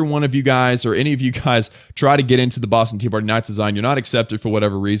either one of you guys or any of you guys try to get into the Boston Tea Party Knights Design, you're not accepted for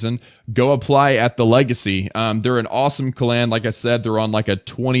whatever reason, go apply at the Legacy. They're an awesome clan. Like I said, they're on like a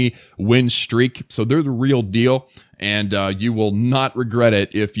 20 win streak, so they're the real deal. And you will not regret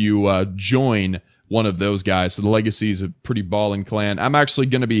it if you join one of those guys. So the Legacy is a pretty balling clan. I'm actually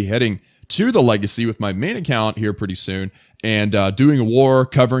going to be heading to the Legacy with my main account here pretty soon, and doing a war,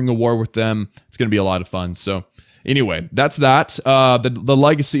 covering a war with them. It's going to be a lot of fun. So anyway, that's that. The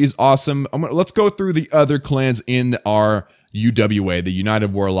Legacy is awesome. Let's go through the other clans in our UWA, the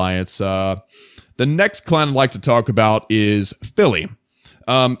United War Alliance. The next clan I'd like to talk about is Philly.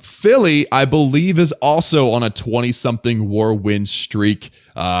 Philly, I believe, is also on a 20-something war win streak.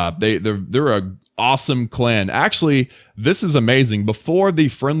 They're a awesome clan. Actually, this is amazing. Before the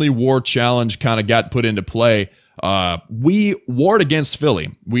friendly war challenge kind of got put into play, we warred against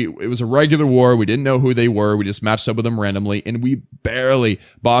Philly. It was a regular war. We didn't know who they were. We just matched up with them randomly, and we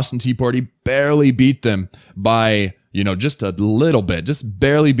Boston Tea Party barely beat them by, you know, just a little bit, just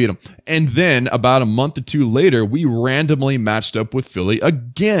barely beat them. And then about a month or two later, we randomly matched up with Philly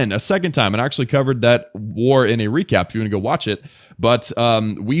again, a second time, and I actually covered that war in a recap if you want to go watch it. But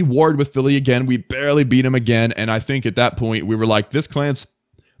we warred with Philly again. We barely beat them again, and I think at that point we were like, this clan's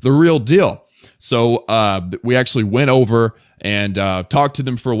the real deal. So we actually went over and talked to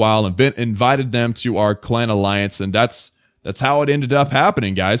them for a while and invited them to our clan alliance, and that's how it ended up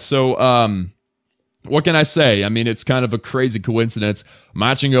happening, guys. So what can I say? I mean, it's kind of a crazy coincidence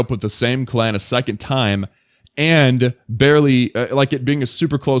matching up with the same clan a second time and barely, like it being a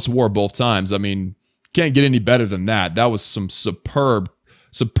super close war both times. I mean, can't get any better than that. That was some superb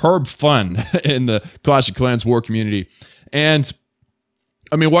fun in the Clash of Clans war community. And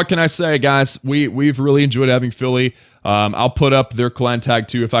I mean, what can I say, guys? We've really enjoyed having Philly. I'll put up their clan tag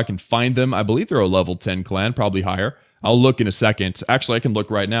too if I can find them. I believe they're a level 10 clan, probably higher. I'll look in a second. Actually, I can look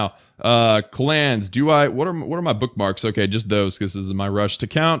right now. Clans, what are my bookmarks? Okay, just those, because this is my rush to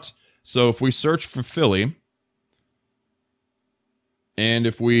count. So if we search for Philly, and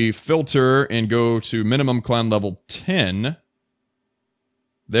if we filter and go to minimum clan level 10,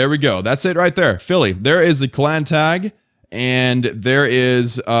 there we go. That's it right there. Philly. There is the clan tag, and there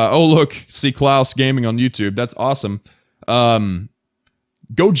is, oh look, see Klaus Gaming on YouTube. That's awesome.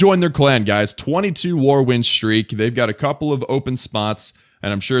 Go join their clan, guys. 22 war win streak. They've got a couple of open spots,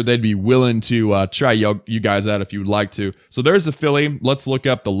 and I'm sure they'd be willing to try you guys out if you would like to. So there's the Philly. Let's look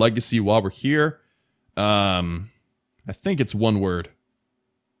up the legacy while we're here. I think it's one word.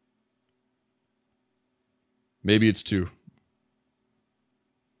 Maybe it's two.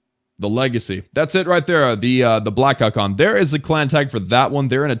 The legacy. That's it right there. The black icon. There is the clan tag for that one.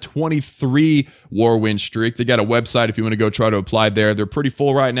 They're in a 23 war win streak. They got a website if you want to go try to apply there. They're pretty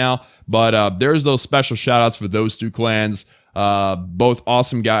full right now, but there's those special shout outs for those two clans. Both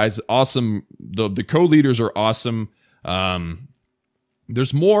awesome guys. Awesome. The co-leaders are awesome. There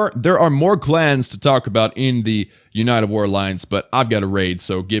are more clans to talk about in the United War Alliance, but I've got a raid,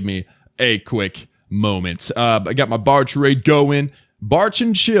 so give me a quick moment. I got my Barch raid going. Barch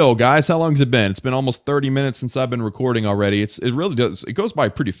and chill, guys. How long has it been? It's been almost 30 minutes since I've been recording already. It really does. It goes by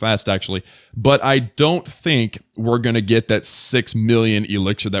pretty fast, actually. But I don't think we're going to get that 6 million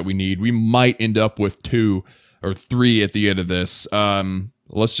elixir that we need. We might end up with 2 or 3 at the end of this.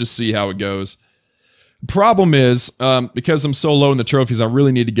 Let's just see how it goes. Problem is, because I'm so low in the trophies, I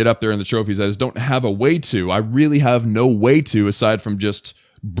really need to get up there in the trophies. I just don't have a way to. I really have no way to, aside from just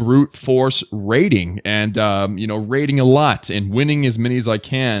brute force raiding and, you know, raiding a lot and winning as many as I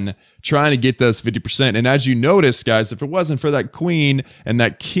can, trying to get those 50%. And as you notice, guys, if it wasn't for that queen and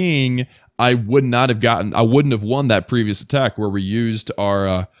that king, I wouldn't have won that previous attack where we used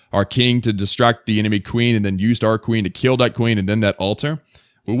our king to distract the enemy queen and then used our queen to kill that queen and then that altar.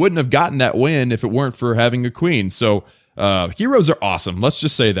 We wouldn't have gotten that win if it weren't for having a queen. So heroes are awesome. Let's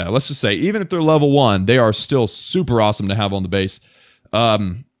just say that. Let's just say, even if they're level 1, they are still super awesome to have on the base. So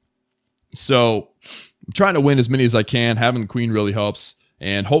I'm trying to win as many as I can. Having the queen really helps,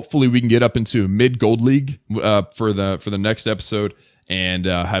 and hopefully we can get up into mid gold league for the next episode and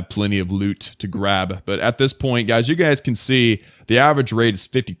have plenty of loot to grab. But at this point, guys, you guys can see the average rate is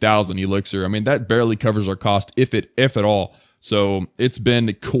 50,000 elixir. I mean, that barely covers our cost, if at all. So it's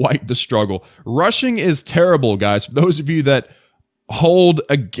been quite the struggle. Rushing is terrible, guys. For those of you that hold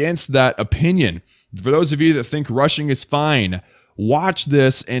against that opinion, for those of you that think rushing is fine, watch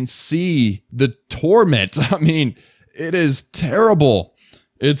this and see the torment. I mean, it is terrible.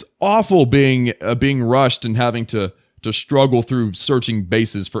 It's awful being rushed and having to struggle through searching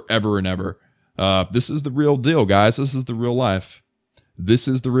bases forever and ever. This is the real deal, guys. This is the real life. This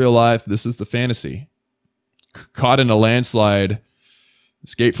is the real life. This is the fantasy. Caught in a landslide.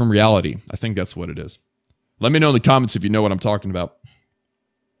 Escape from reality. I think that's what it is. Let me know in the comments if you know what I'm talking about.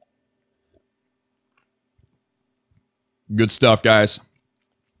 Good stuff, guys.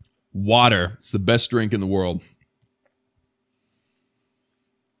 Water. It's the best drink in the world.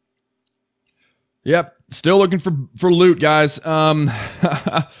 Yep. Still looking for loot, guys.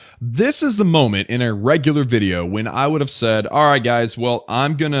 This is the moment in a regular video when I would have said, all right, guys, well,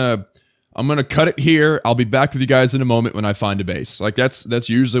 I'm gonna I'm gonna cut it here. I'll be back with you guys in a moment when I find a base. Like that's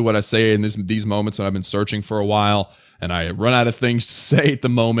usually what I say in these moments when I've been searching for a while and I run out of things to say at the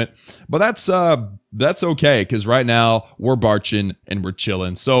moment. But that's okay, because right now we're barching and we're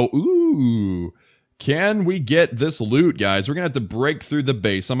chilling. So ooh, can we get this loot, guys? We're gonna have to break through the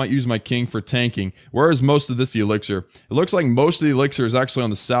base. I might use my king for tanking. Where is most of this elixir? It looks like most of the elixir is actually on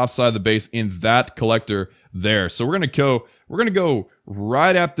the south side of the base in that collector there. So we're gonna go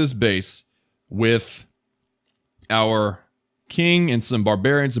right at this base with our king and some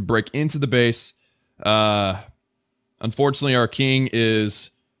barbarians to break into the base. Unfortunately, our king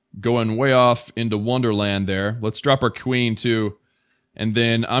is going way off into Wonderland there. Let's drop our queen too. And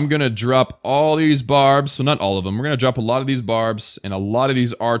then I'm going to drop all these barbs. So not all of them. We're going to drop a lot of these barbs and a lot of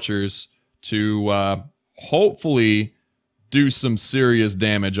these archers to hopefully do some serious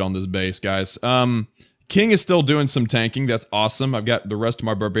damage on this base, guys. King is still doing some tanking. That's awesome. I've got the rest of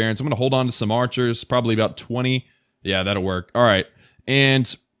my barbarians. I'm going to hold on to some archers, probably about 20. Yeah, that'll work. All right.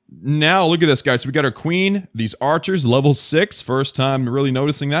 And now look at this, guys. So we got our queen, these archers, level 6. First time really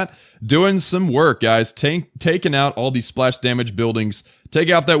noticing that. Doing some work, guys. Taking out all these splash damage buildings. Take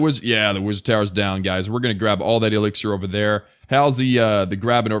out that wizard. Yeah, the wizard tower's down, guys. We're going to grab all that elixir over there. How's the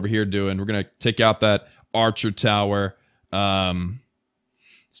grabbing over here doing? We're going to take out that archer tower.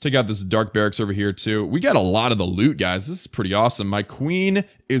 Let's take out this dark barracks over here too. We got a lot of the loot, guys. This is pretty awesome. My queen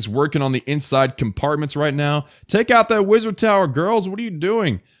is working on the inside compartments right now. Take out that wizard tower, girls. What are you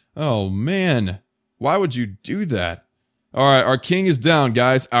doing? Oh, man. Why would you do that? All right, our king is down,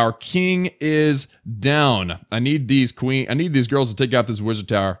 guys. Our king is down. I need these girls to take out this wizard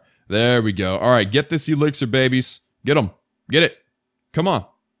tower. There we go. All right, get this elixir, babies. Get them. Get it. Come on.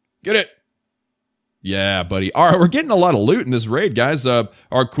 Get it. Yeah, buddy. All right, we're getting a lot of loot in this raid, guys. Our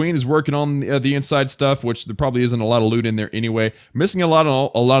queen is working on the inside stuff, which there probably isn't a lot of loot in there anyway. Missing a lot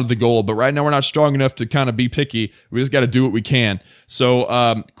of the gold, but right now we're not strong enough to kind of be picky. We just got to do what we can.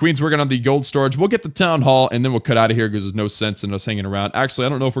 So, queen's working on the gold storage. We'll get the town hall, and then we'll cut out of here because there's no sense in us hanging around. Actually, I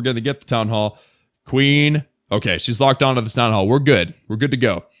don't know if we're going to get the town hall. Queen. Okay, she's locked onto the town hall. We're good. We're good to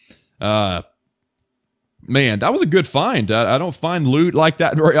go. Man, that was a good find. I don't find loot like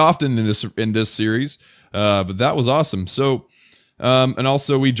that very often in this series, but that was awesome. So, and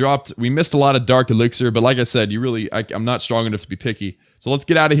also we missed a lot of dark elixir, but like I said, I'm not strong enough to be picky. So let's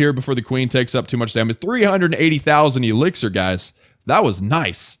get out of here before the queen takes up too much damage. 380,000 elixir, guys. That was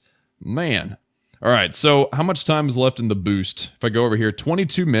nice, man. All right, so how much time is left in the boost? If I go over here,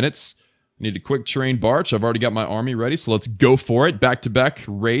 22 minutes. I need a quick train barge. I've already got my army ready, so let's go for it. Back-to-back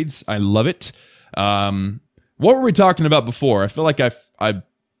raids. I love it. What were we talking about before? I feel like I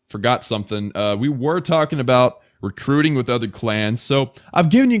forgot something. We were talking about recruiting with other clans. So I've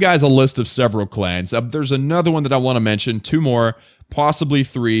given you guys a list of several clans. There's another one that I want to mention, 2 more, possibly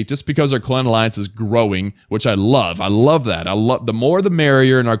 3, just because our clan alliance is growing, which I love. I love that. The more the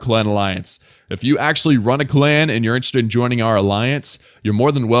merrier in our clan alliance. If you actually run a clan and you're interested in joining our alliance, you're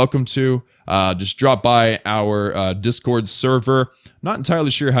more than welcome to. Just drop by our Discord server. Not entirely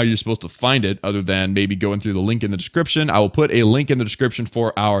sure how you're supposed to find it other than maybe going through the link in the description. I will put a link in the description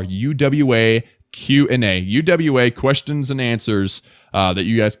for our UWA Q&A. UWA questions and answers that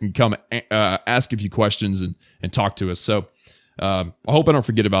you guys can come ask a few questions and talk to us. So I hope I don't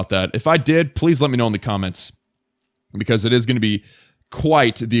forget about that. If I did, please let me know in the comments because it is going to be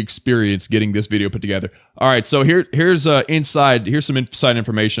quite the experience getting this video put together. All right, so here's some inside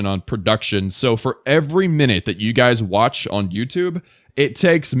information on production. So for every minute that you guys watch on YouTube, it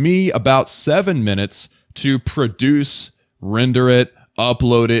takes me about 7 minutes to produce, render it,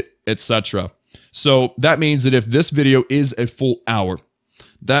 upload it, etc. So that means that if this video is a full hour,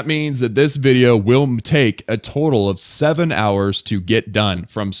 that means that this video will take a total of 7 hours to get done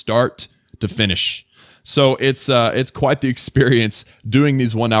from start to finish. So it's quite the experience doing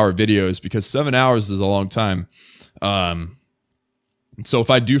these 1 hour videos because 7 hours is a long time. So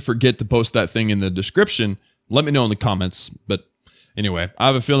if I do forget to post that thing in the description, let me know in the comments. But anyway, I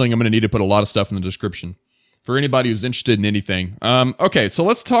have a feeling I'm going to need to put a lot of stuff in the description for anybody who's interested in anything. Okay, so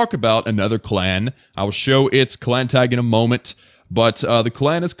let's talk about another clan. I will show its clan tag in a moment, but the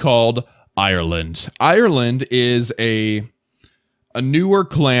clan is called Ireland. Ireland is a newer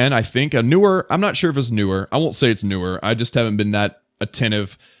clan, I think. I'm not sure if it's newer. I won't say it's newer. I just haven't been that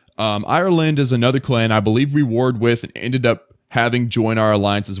attentive. Ireland is another clan I believe we warred with and ended up having join our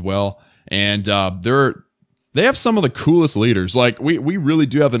alliance as well. And they have some of the coolest leaders. Like, we really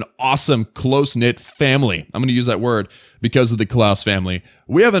do have an awesome, close-knit family. I'm going to use that word because of the Klaus family.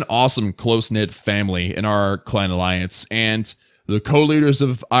 We have an awesome, close-knit family in our clan alliance. And the co-leaders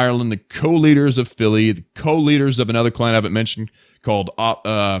of Ireland, the co-leaders of Philly, the co-leaders of another clan I haven't mentioned called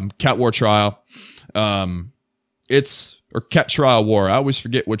Cat War Trial. Or Cat Trial War. I always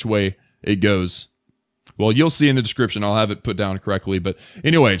forget which way it goes. Well, you'll see in the description. I'll have it put down correctly. But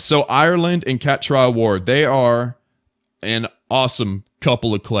anyway, so Ireland and Cat Trial War, they are an awesome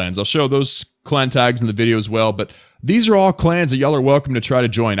couple of clans. I'll show those clan tags in the video as well. But these are all clans that y'all are welcome to try to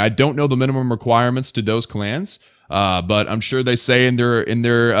join. I don't know the minimum requirements to those clans, but I'm sure they say in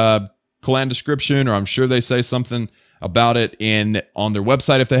their clan description, or I'm sure they say something about it on their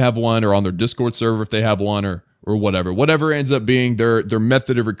website if they have one, or on their Discord server if they have one, or whatever ends up being their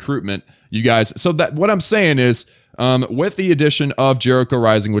method of recruitment, you guys. So that what I'm saying is, with the addition of Jericho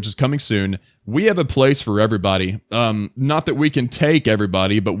Rising, which is coming soon, we have a place for everybody. Not that we can take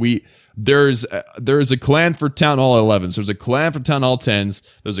everybody, but there's a clan for Town Hall 11s. There's a clan for Town Hall 10s.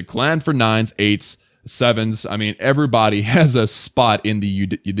 There's a clan for 9s, 8s, 7s. I mean, everybody has a spot in the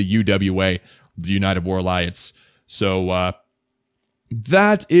UWA, the United War Alliance. So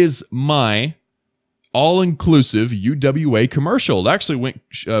that is my all-inclusive UWA commercial. It actually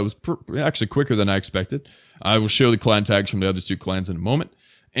was actually quicker than I expected. I will show the clan tags from the other two clans in a moment.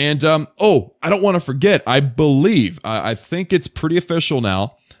 And oh, I don't want to forget. I think it's pretty official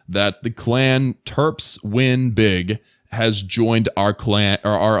now that the clan Terps Win Big has joined our clan,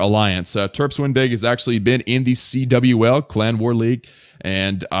 or our alliance. Terps Win Big has actually been in the CWL Clan War League,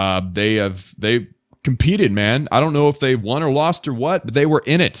 and they competed, man. I don't know if they won or lost or what, but they were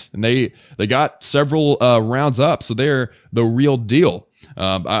in it, and they got several rounds up, so they're the real deal.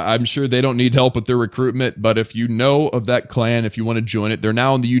 I'm sure they don't need help with their recruitment, but if you know of that clan, if you want to join it, they're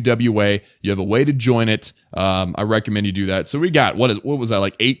now in the UWA. You have a way to join it. I recommend you do that. So we got, what was that,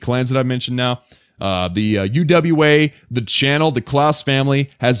 like 8 clans that I mentioned now? The UWA, the channel, the Klaus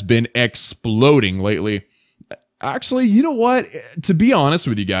family has been exploding lately. Actually, you know what? To be honest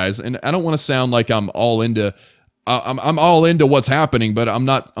with you guys, and I don't want to sound like I'm all into, I'm all into what's happening, but I'm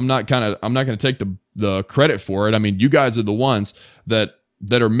not going to take the credit for it. I mean, you guys are the ones that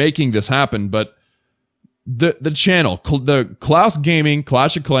are making this happen. But the channel, the Klaus Gaming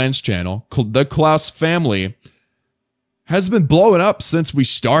Clash of Clans channel, the Klaus family, has been blowing up since we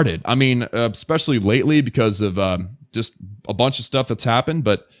started. I mean, especially lately because of just a bunch of stuff that's happened,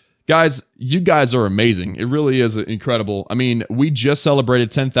 but. Guys, you guys are amazing. It really is incredible. I mean, we just celebrated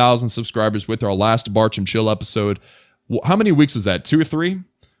 10,000 subscribers with our last Barch and Chill episode. How many weeks was that? 2 or 3?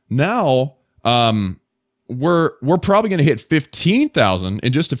 Now, we're probably going to hit 15,000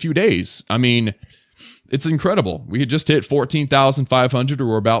 in just a few days. I mean, it's incredible. We just hit 14,500, or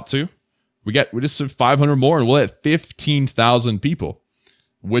we're about to. We just hit 500 more, and we'll hit 15,000 people.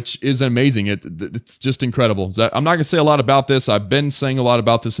 Which is amazing. It's just incredible. I'm not going to say a lot about this. I've been saying a lot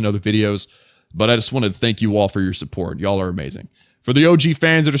about this in other videos, but I just wanted to thank you all for your support. Y'all are amazing. For the OG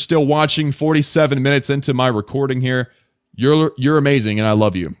fans that are still watching 47 minutes into my recording here, you're amazing, and I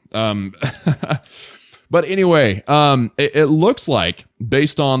love you. But anyway, it looks like,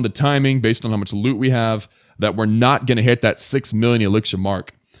 based on the timing, based on how much loot we have, that we're not going to hit that 6 million elixir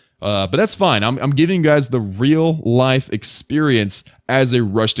mark. But that's fine. I'm giving you guys the real life experience as a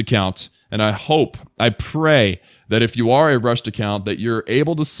rushed account. And I pray that if you are a rushed account, that you're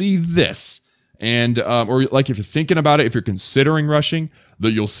able to see this. And, or like if you're thinking about it, if you're considering rushing,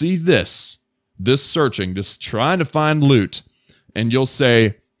 that you'll see this searching, just trying to find loot. And you'll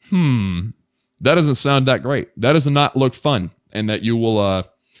say, that doesn't sound that great. That does not look fun. And that you will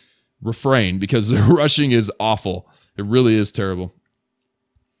refrain, because the rushing is awful. It really is terrible.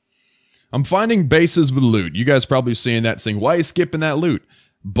 I'm finding bases with loot. You guys probably seeing that, saying, why are you skipping that loot?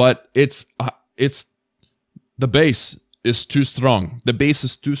 But it's the base is too strong. The base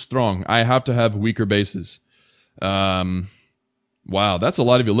is too strong. I have to have weaker bases. Wow, that's a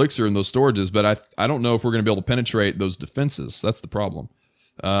lot of elixir in those storages, but I don't know if we're going to be able to penetrate those defenses. That's the problem.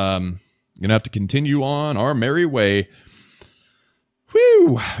 Going to have to continue on our merry way.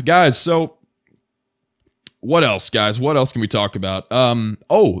 Whew, guys, so... what else, guys? What else can we talk about?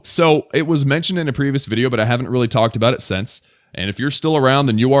 Oh, so it was mentioned in a previous video, but I haven't really talked about it since. And if you're still around,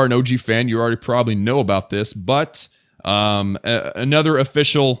 then you are an OG fan. You already probably know about this. But another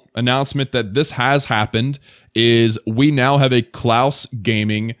official announcement that this has happened is we now have a Klaus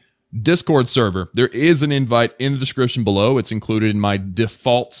Gaming Discord server. There is an invite in the description below. It's included in my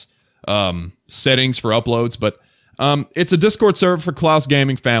default settings for uploads, but... it's a Discord server for Klaus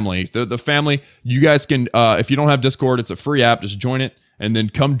Gaming family. The family, you guys can, if you don't have Discord, it's a free app. Just join it and then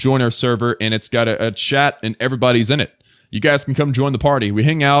come join our server. And it's got a chat and everybody's in it. You guys can come join the party. We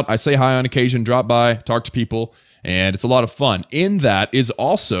hang out. I say hi on occasion, drop by, talk to people. and it's a lot of fun. In that is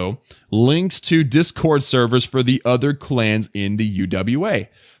also links to Discord servers for the other clans in the UWA.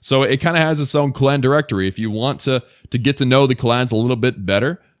 So it kind of has its own clan directory. If you want to get to know the clans a little bit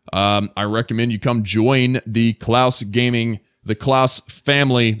better, I recommend you come join the Klaus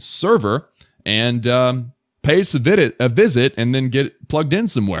family server and pay us a visit and then get plugged in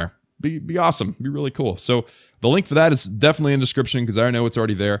somewhere. Be awesome. Be really cool. So the link for that is definitely in the description because I know it's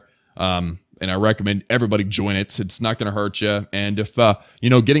already there. And I recommend everybody join it. It's not going to hurt you. And if,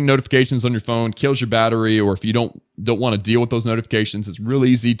 getting notifications on your phone kills your battery, or if you don't want to deal with those notifications, it's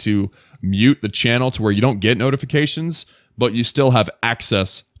really easy to mute the channel to where you don't get notifications, but you still have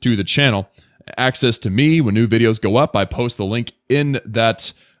access to the channel. Access to me when new videos go up. I post the link in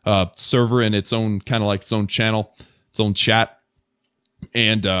that server in its own kind of like its own channel, its own chat.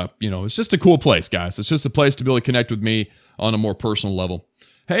 And, it's just a cool place, guys. It's just a place to be able to connect with me on a more personal level.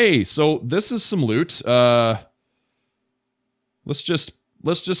 Hey, so this is some loot. Let's just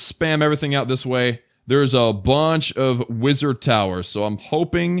spam everything out this way. There's a bunch of wizard towers, so I'm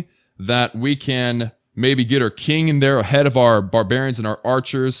hoping that we can maybe get our king in there ahead of our barbarians and our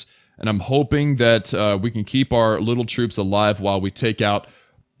archers. And I'm hoping that we can keep our little troops alive while we take out,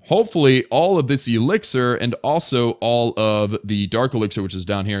 hopefully, all of this elixir and also all of the dark elixir, which is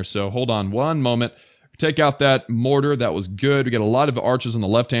down here. So hold on one moment. Take out that mortar. That was good. We got a lot of archers on the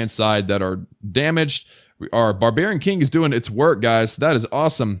left-hand side that are damaged. Our barbarian king is doing its work, guys. That is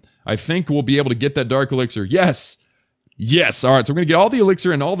awesome. I think we'll be able to get that dark elixir. Yes. Yes. All right. So we're going to get all the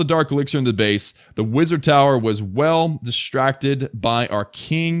elixir and all the dark elixir in the base. The wizard tower was well distracted by our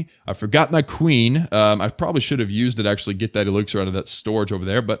king. I forgot my queen. I probably should have used it actually get that elixir out of that storage over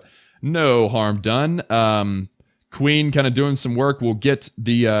there, but no harm done. Queen kind of doing some work. We'll get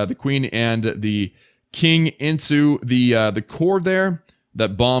the queen and the king into the core there.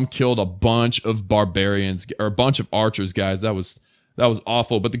 That bomb killed a bunch of barbarians, or a bunch of archers, guys. That was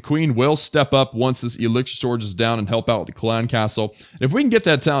awful. But the queen will step up once this elixir storage is down and help out with the clan castle. And if we can get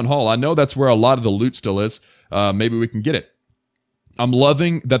that town hall, I know that's where a lot of the loot still is. Maybe we can get it. I'm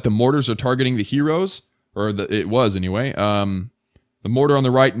loving that the mortars are targeting the heroes, or it was anyway. The mortar on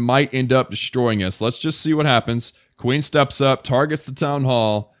the right might end up destroying us. Let's just see what happens. Queen steps up, targets the town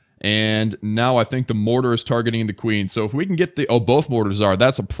hall. And now I think the mortar is targeting the queen. So if we can get both mortars are,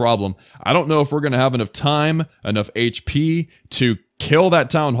 that's a problem. I don't know if we're going to have enough time, enough HP to kill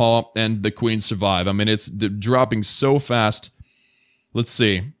that town hall and the queen survive. I mean, it's dropping so fast. Let's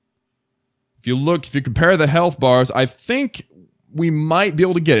see. If you compare the health bars, I think we might be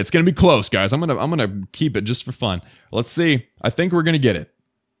able to get it. It's going to be close, guys. I'm going to keep it just for fun. Let's see. I think we're going to get it.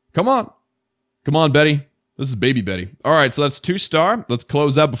 Come on. Come on, Betty. This is baby Betty. All right, so that's 2-star. Let's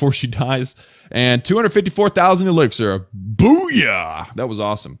close that before she dies. And 254,000 elixir. Booyah! That was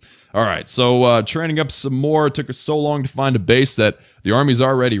awesome. All right, so training up some more. It took us so long to find a base that the army's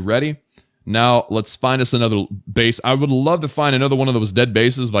already ready. Now, let's find us another base. I would love to find another one of those dead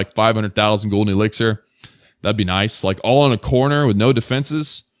bases, like 500,000 golden elixir. That'd be nice. Like all in a corner with no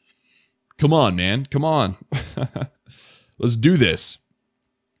defenses. Come on, man. Come on. Let's do this.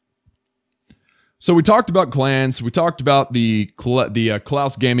 So we talked about clans. We talked about the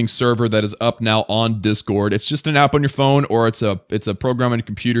Klaus Gaming server that is up now on Discord. It's just an app on your phone, or it's a program on your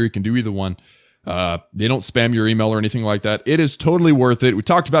computer. You can do either one. They don't spam your email or anything like that. It is totally worth it. We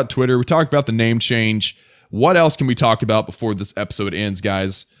talked about Twitter. We talked about the name change. What else can we talk about before this episode ends,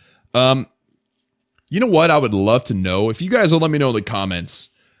 guys? You know what I would love to know? If you guys will let me know in the comments.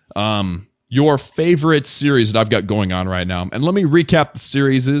 Your favorite series that I've got going on right now. And let me recap the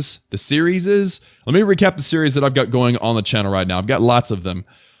series. Let me recap the series that I've got going on the channel right now. I've got lots of them.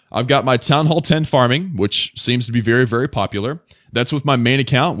 I've got my Town Hall 10 farming, which seems to be very, very popular. That's with my main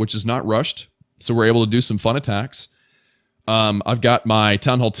account, which is not rushed. So we're able to do some fun attacks. I've got my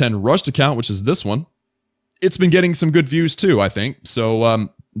Town Hall 10 rushed account, which is this one. It's been getting some good views too, I think. So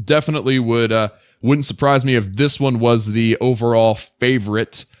definitely wouldn't surprise me if this one was the overall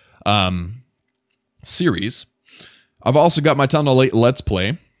favorite series. I've also got my Town Hall 8 Let's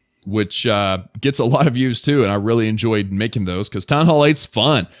Play, which gets a lot of views too, and I really enjoyed making those because Town Hall 8's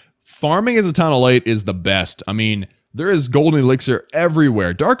fun. Farming as a Town Hall 8 is the best. I mean, there is golden elixir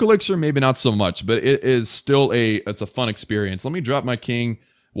everywhere. Dark elixir, maybe not so much, but it is still it's a fun experience. Let me drop my king.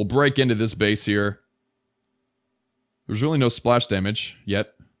 We'll break into this base here. There's really no splash damage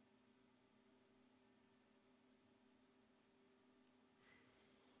yet.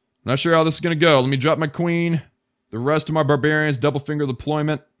 Not sure how this is going to go. Let me drop my queen. The rest of my barbarians, double finger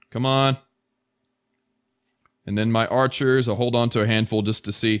deployment. Come on. And then my archers, I'll hold on to a handful just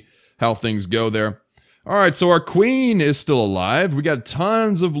to see how things go there. All right, so our queen is still alive. We got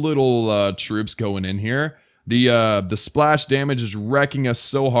tons of little troops going in here. The splash damage is wrecking us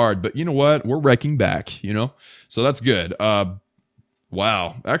so hard, but you know what? We're wrecking back, you know? So that's good.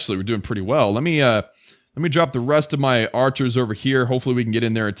 Wow. Actually, we're doing pretty well. Let me drop the rest of my archers over here. Hopefully we can get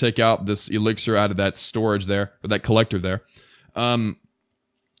in there and take out this elixir out of that storage there, or that collector there.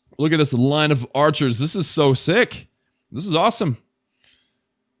 Look at this line of archers. This is so sick. This is awesome.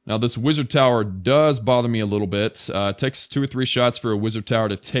 Now, this wizard tower does bother me a little bit. It takes 2 or 3 shots for a wizard tower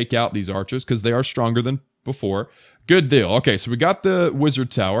to take out these archers because they are stronger than before. Good deal. Okay, so we got the wizard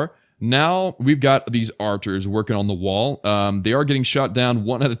tower. Now we've got these archers working on the wall. They are getting shot down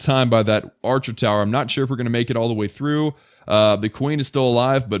one at a time by that archer tower. I'm not sure if we're going to make it all the way through. The queen is still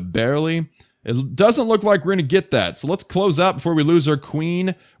alive, but barely. It doesn't look like we're going to get that. So let's close out before we lose our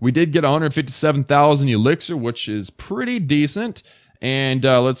queen. We did get 157,000 elixir, which is pretty decent. And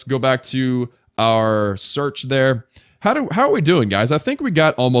let's go back to our search there. How are we doing, guys? I think we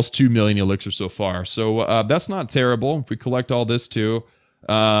got almost 2 million elixir so far. So that's not terrible. If we collect all this too,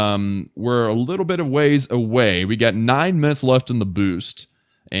 we're a little bit of ways away. We got 9 minutes left in the boost.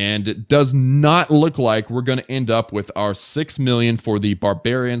 And it does not look like we're going to end up with our 6 million for the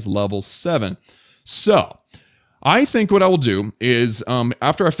Barbarians level 7. So, I think what I will do is,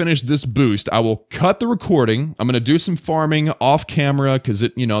 after I finish this boost, I will cut the recording. I'm going to do some farming off camera because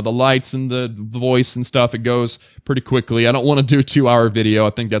the lights and the voice and stuff, it goes pretty quickly. I don't want to do a 2-hour video.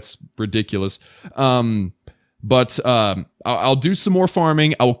 I think that's ridiculous. But I'll do some more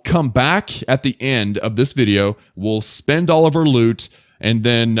farming. I will come back at the end of this video. We'll spend all of our loot and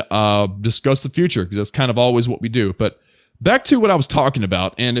then discuss the future because that's kind of always what we do. But back to what I was talking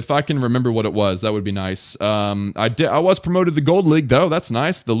about, and if I can remember what it was, that would be nice. I was promoted to the Gold League, though. That's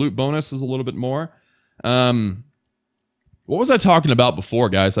nice. The loot bonus is a little bit more. What was I talking about before,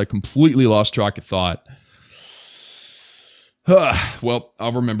 guys? I completely lost track of thought. Well,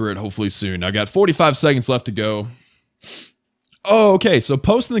 I'll remember it hopefully soon. I got 45 seconds left to go. Oh, okay. So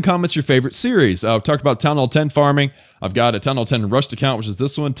post in the comments your favorite series. I've talked about Town Hall 10 farming. I've got a Town Hall 10 Rushed account, which is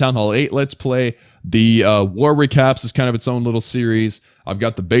this one. Town Hall 8 Let's Play. The War Recaps is kind of its own little series. I've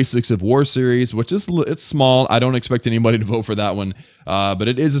got the Basics of War series, which is it's small. I don't expect anybody to vote for that one, but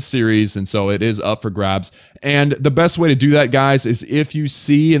it is a series, and so it is up for grabs. And the best way to do that, guys, is if you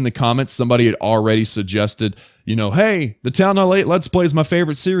see in the comments somebody had already suggested, hey, the Town Hall 8 Let's Play is my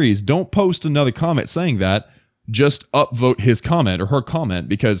favorite series. Don't post another comment saying that. Just upvote his comment or her comment,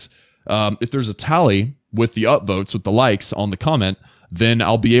 because if there's a tally with the upvotes, with the likes on the comment, then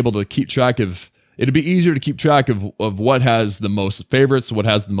I'll be able to keep track of, it'll be easier to keep track of what has the most favorites, what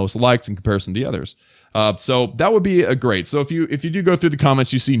has the most likes in comparison to the others. So that would be great. So if you do go through the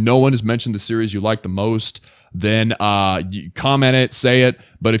comments, you see no one has mentioned the series you like the most, then you comment it, say it.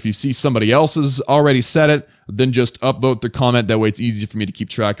 But if you see somebody else has already said it, then just upvote the comment. That way it's easier for me to keep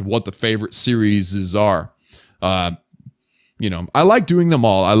track of what the favorite series are. I like doing them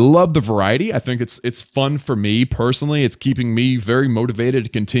all. I love the variety. I think it's fun for me personally. It's keeping me very motivated to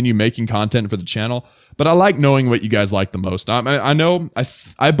continue making content for the channel. But I like knowing what you guys like the most.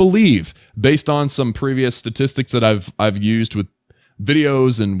 I believe, based on some previous statistics that I've used with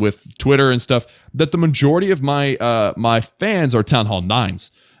videos and with Twitter and stuff, that the majority of my my fans are Town Hall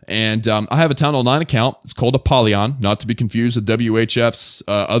 9s. And I have a Town Hall 9 account. It's called Apollyon, not to be confused with WHF's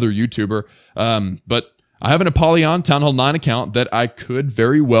other YouTuber. But I have an Apollyon Town Hall 9 account that I could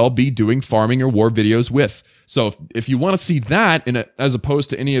very well be doing farming or war videos with. So if you want to see that as opposed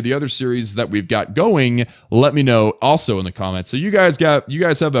to any of the other series that we've got going, let me know also in the comments. So you guys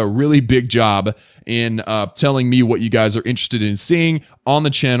have a really big job in telling me what you guys are interested in seeing on the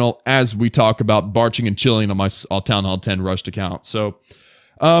channel as we talk about barching and chilling on my Town Hall 10 Rushed account. So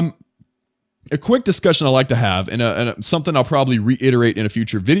a quick discussion I like to have, and something I'll probably reiterate in a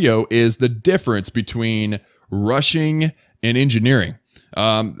future video, is the difference between rushing and engineering.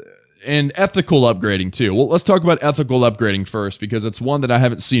 And ethical upgrading too. Well, let's talk about ethical upgrading first, because it's one that I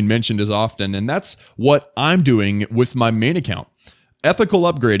haven't seen mentioned as often, and that's what I'm doing with my main account. Ethical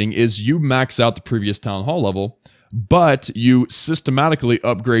upgrading is you max out the previous Town Hall level, but you systematically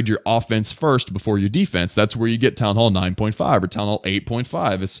upgrade your offense first before your defense. That's where you get Town Hall 9.5 or Town Hall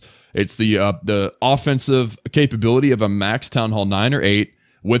 8.5. It's the offensive capability of a max Town Hall 9 or 8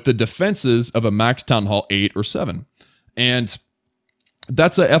 with the defenses of a max Town Hall 8 or 7. And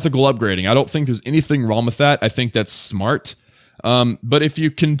that's an ethical upgrading. I don't think there's anything wrong with that. I think that's smart. But if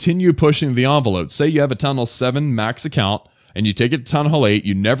you continue pushing the envelope, say you have a Town Hall 7 max account and you take it to Town Hall 8,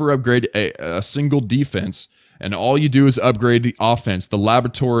 you never upgrade a single defense, and all you do is upgrade the offense, the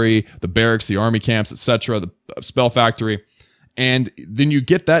laboratory, the barracks, the army camps, etc., the spell factory, And then you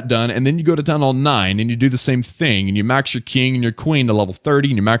get that done, and then you go to Town Hall 9, and you do the same thing, and you max your king and your queen to level 30,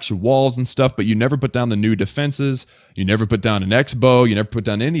 and you max your walls and stuff, but you never put down the new defenses, you never put down an X-bow, you never put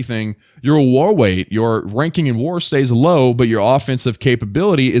down anything. Your war weight, your ranking in war stays low, but your offensive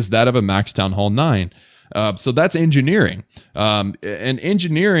capability is that of a max Town Hall 9. So that's engineering. And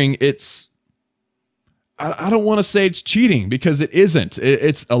engineering, I don't want to say it's cheating, because it isn't.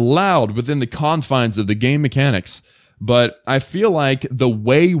 It's allowed within the confines of the game mechanics. But I feel like the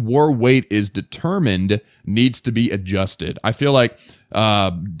way war weight is determined needs to be adjusted. I feel like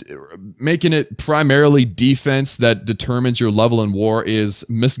making it primarily defense that determines your level in war is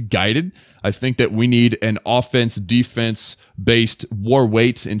misguided. I think that we need an offense-defense based war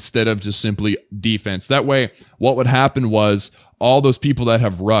weight instead of just simply defense. That way, what would happen was all those people that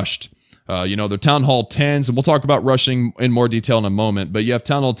have rushed, you know, they're Town Hall 10s, and we'll talk about rushing in more detail in a moment, but you have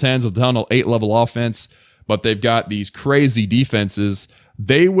Town Hall 10s with Town Hall 8 level offense, but they've got these crazy defenses.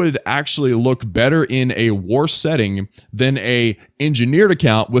 They would actually look better in a war setting than a engineered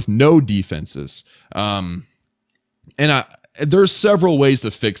account with no defenses. There's several ways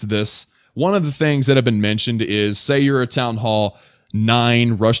to fix this. One of the things that have been mentioned is, say you're a Town Hall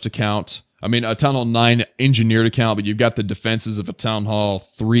 9 rushed account. I mean, a Town Hall 9 engineered account, but you've got the defenses of a Town Hall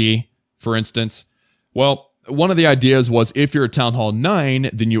 3, for instance. Well, one of the ideas was, if you're a Town Hall 9,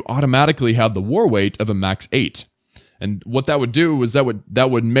 then you automatically have the war weight of a max 8. And what that would do is that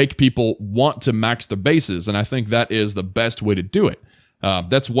would make people want to max their bases, and I think that is the best way to do it.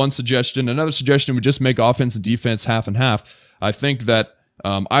 That's one suggestion. Another suggestion would just make offense and defense half and half. I think that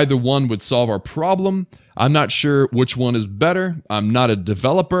either one would solve our problem. I'm not sure which one is better. I'm not a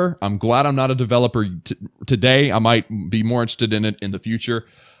developer. I'm glad I'm not a developer today. I might be more interested in it in the future.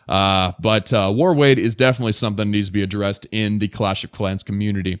 But war weight is definitely something that needs to be addressed in the Clash of Clans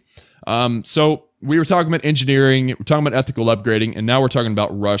community. So we were talking about engineering, we're talking about ethical upgrading, and now we're talking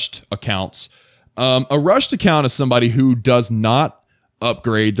about rushed accounts. A rushed account is somebody who does not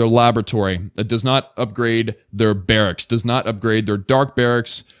upgrade their laboratory, that does not upgrade their barracks, does not upgrade their dark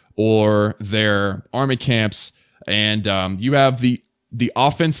barracks or their army camps, and you have the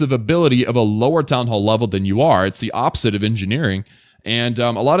offensive ability of a lower Town Hall level than you are. It's the opposite of engineering. And a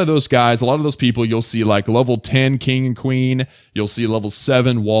lot of those guys, a lot of those people, you'll see like level 10 king and queen, you'll see level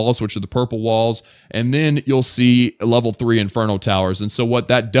 7 walls, which are the purple walls, and then you'll see level 3 inferno towers. And so what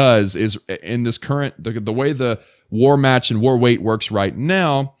that does is, in this current, the way the war match and war weight works right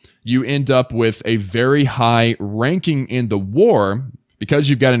now, you end up with a very high ranking in the war because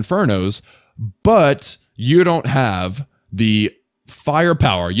you've got infernos, but you don't have the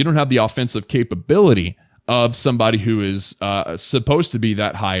firepower, you don't have the offensive capability of somebody who is supposed to be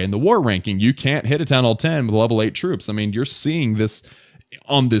that high in the war ranking. You can't hit a Town Hall 10 with level 8 troops. I mean, you're seeing this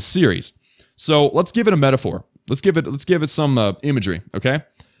on this series. So let's give it a metaphor. Let's give it some imagery, okay?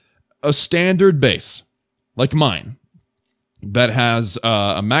 A standard base, like mine, that has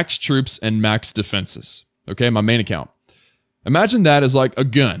a max troops and max defenses, okay? My main account. Imagine that as like a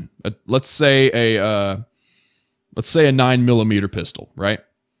gun. Let's say a 9mm pistol, right?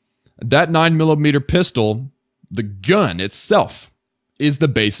 That 9mm pistol, the gun itself, is the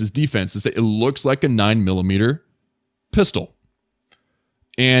base's defense. It looks like a 9mm pistol.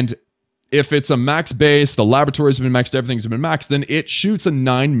 And if it's a max base, the laboratories have been maxed, everything's been maxed, then it shoots a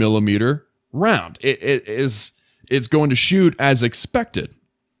 9mm round. It's going to shoot as expected.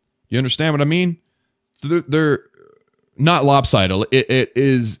 You understand what I mean? They're not lopsided.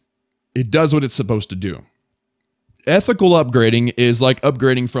 It does what it's supposed to do. Ethical upgrading is like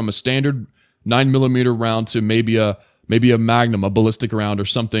upgrading from a standard 9mm round to maybe a Magnum, a ballistic round, or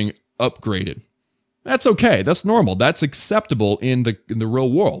something upgraded. That's okay. That's normal. That's acceptable in the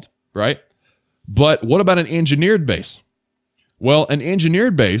real world, right? But what about an engineered base? Well, an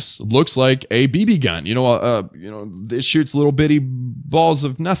engineered base looks like a BB gun. It shoots little bitty balls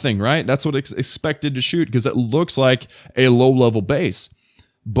of nothing, right? That's what it's expected to shoot because it looks like a low-level base.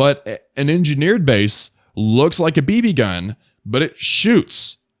 But an engineered base looks like a BB gun, but it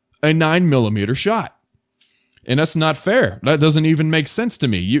shoots a 9mm shot. And that's not fair. That doesn't even make sense to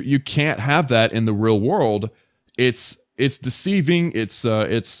me. You can't have that in the real world. It's deceiving. I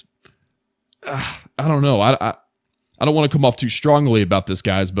don't know. I don't want to come off too strongly about this,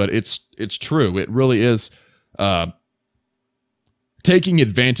 guys, but it's true. It really is taking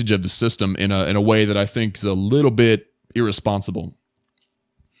advantage of the system in a way that I think is a little bit irresponsible.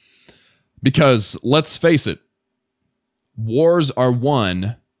 Because let's face it, wars are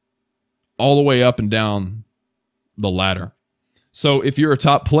won all the way up and down the ladder. So if you're a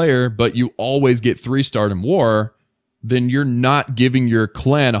top player, but you always get 3-starred in war, then you're not giving your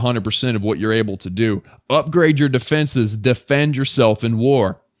clan 100% of what you're able to do. Upgrade your defenses. Defend yourself in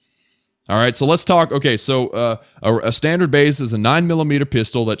war. All right, so let's talk. Okay, so a standard base is a 9mm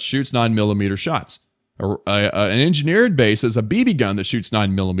pistol that shoots 9mm shots. An engineered base is a BB gun that shoots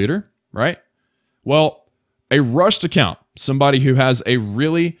 9mm, right? Well, a rushed account, somebody who has a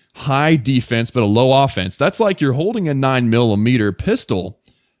really high defense but a low offense, that's like you're holding a 9mm pistol,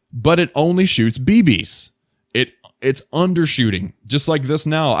 but it only shoots BBs. It's undershooting, just like this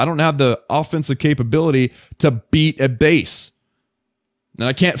now. I don't have the offensive capability to beat a base. And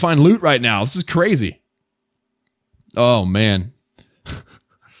I can't find loot right now. This is crazy. Oh, man.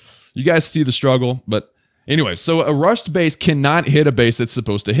 You guys see the struggle, but anyway, so a rushed base cannot hit a base it's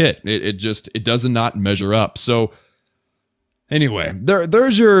supposed to hit. It does not measure up. So anyway,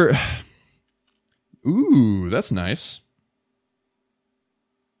 there's your... Ooh, that's nice.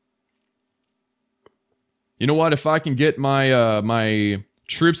 You know what? If I can get my my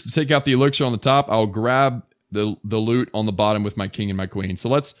troops to take out the elixir on the top, I'll grab the loot on the bottom with my king and my queen. So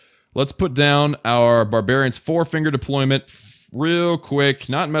let's put down our barbarians 4-finger deployment real quick,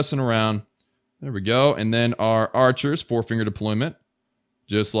 not messing around. There we go. And then our archers 4-finger deployment,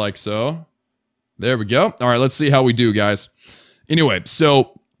 just like so. There we go. All right, let's see how we do, guys. Anyway,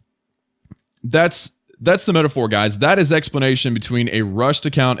 so that's the metaphor, guys. That is explanation between a rushed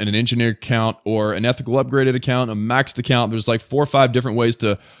account and an engineered account, or an ethical upgraded account, a maxed account. There's like 4 or 5 different ways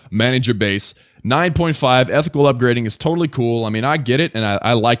to manage your base. 9.5, ethical upgrading is totally cool. I mean, I get it, and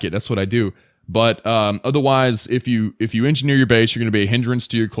I like it. That's what I do. But otherwise, if you engineer your base, you're going to be a hindrance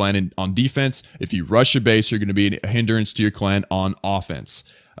to your clan on defense. If you rush your base, you're going to be a hindrance to your clan on offense,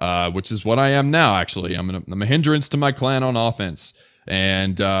 which is what I am now, actually. I'm a hindrance to my clan on offense.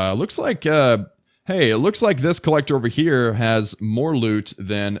 And looks like... Hey, it looks like this collector over here has more loot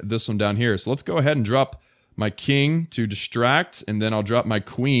than this one down here. So let's go ahead and drop my king to distract, and then I'll drop my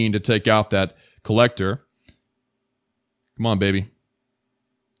queen to take out that collector. Come on, baby.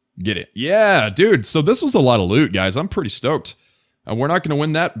 Get it. Yeah, dude. So this was a lot of loot, guys. I'm pretty stoked. We're not going to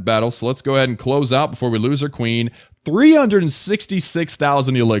win that battle, so let's go ahead and close out before we lose our queen.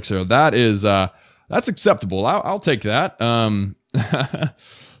 366,000 elixir. That is, that's acceptable. I'll take that.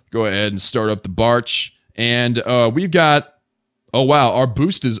 Go ahead and start up the Barch. And we've got... Oh, wow. Our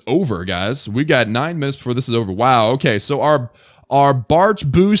boost is over, guys. We've got 9 minutes before this is over. Wow. Okay, so our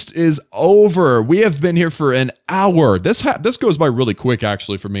Barch boost is over. We have been here for an hour. This goes by really quick,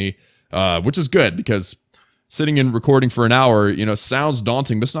 actually, for me, which is good, because sitting and recording for an hour, you know, sounds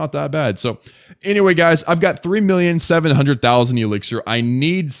daunting, but it's not that bad. So anyway, guys, I've got 3,700,000 elixir. I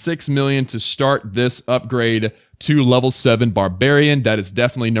need 6 million to start this upgrade to level 7 barbarian. That is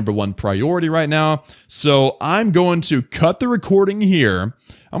definitely #1 priority right now. So I'm going to cut the recording here.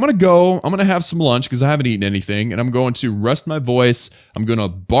 I'm going to have some lunch because I haven't eaten anything, and I'm going to rest my voice. I'm going to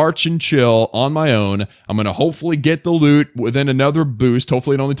barch and chill on my own. I'm going to hopefully get the loot within another boost.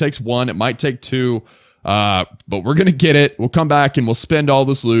 Hopefully it only takes 1. It might take 2. But we're going to get it. We'll come back and we'll spend all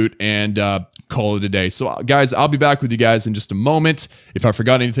this loot and call it a day. So, guys, I'll be back with you guys in just a moment. If I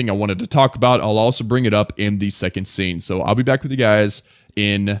forgot anything I wanted to talk about, I'll also bring it up in the second scene. So I'll be back with you guys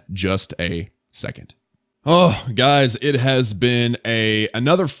in just a second. Oh, guys, it has been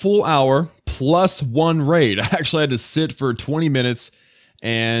another full hour plus 1 raid. I actually had to sit for 20 minutes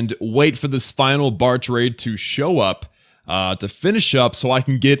and wait for this final Barch raid to show up. To finish up so I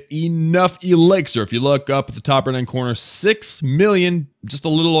can get enough elixir. If you look up at the top right-hand corner, 6 million, just a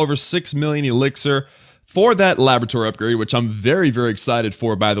little over 6 million elixir for that laboratory upgrade, which I'm very, very excited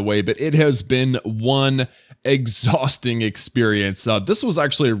for, by the way, but it has been one exhausting experience. This was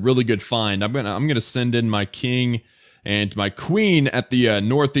actually a really good find. I'm gonna send in my king and my queen at the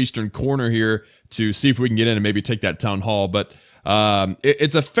northeastern corner here to see if we can get in and maybe take that town hall, but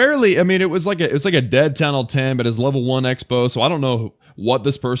it's a fairly, I mean, it was like a dead town hall 10, but it's level 1 expo, so I don't know what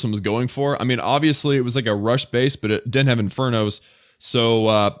this person was going for. I mean, obviously it was like a rush base, but it didn't have infernos,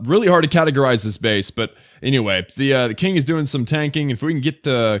 so really hard to categorize this base. But anyway, the king is doing some tanking. If we can get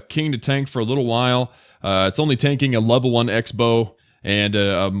the king to tank for a little while, it's only tanking a level 1 expo and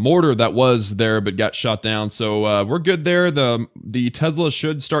a mortar that was there but got shot down, so we're good there. The Tesla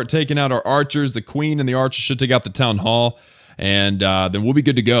should start taking out our archers. The queen and the archers should take out the town hall. And then we'll be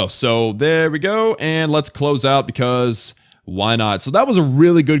good to go. So there we go. And let's close out because Why not? So that was a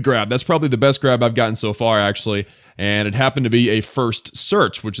really good grab. That's probably the best grab I've gotten so far, actually. And it happened to be a first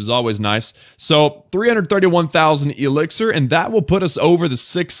search, which is always nice. So 331,000 elixir, and that will put us over the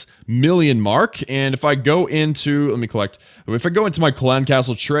 6 million mark. And if I go into, let me collect. If I go into my Clan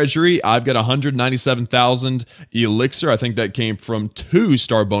Castle treasury, I've got 197,000 elixir. I think that came from 2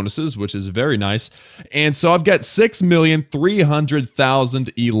 star bonuses, which is very nice. And so I've got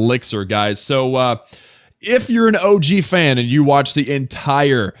 6,300,000 elixir, guys. So, if you're an OG fan and you watch the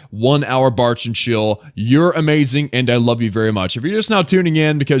entire 1 hour Barch and Chill, you're amazing and I love you very much. If you're just now tuning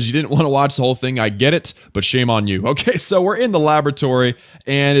in because you didn't want to watch the whole thing, I get it, but shame on you. Okay, so we're in the laboratory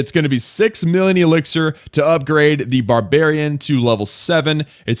and it's going to be 6 million elixir to upgrade the Barbarian to level 7.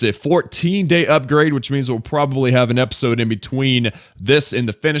 It's a 14-day upgrade, which means we'll probably have an episode in between this and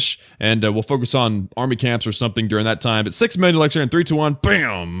the finish, and we'll focus on army camps or something during that time. But 6 million elixir in 3, 2, 1,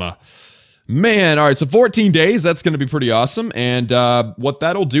 bam! Man, all right, so 14 days, that's going to be pretty awesome, and what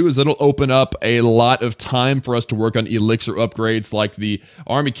that'll do is it'll open up a lot of time for us to work on elixir upgrades like the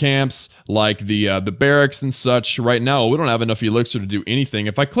army camps, like the barracks and such. Right now, we don't have enough elixir to do anything.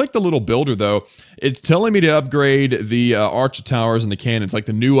 If I click the little builder, though, it's telling me to upgrade the archer towers and the cannons, like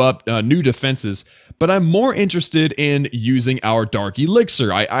the new defenses, but I'm more interested in using our dark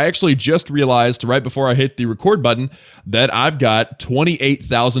elixir. I actually just realized right before I hit the record button that I've got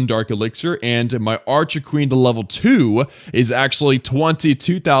 28,000 dark elixir, and my Archer Queen to level 2 is actually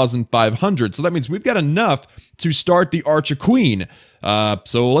 22,500. So that means we've got enough to start the Archer Queen.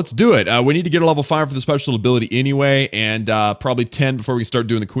 So let's do it. We need to get a level 5 for the special ability anyway, and probably 10 before we start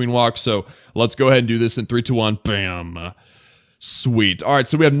doing the Queen Walk. So let's go ahead and do this in 3, 2, 1. Bam. Sweet. All right,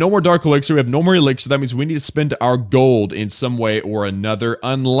 so we have no more dark elixir. We have no more elixir. That means we need to spend our gold in some way or another,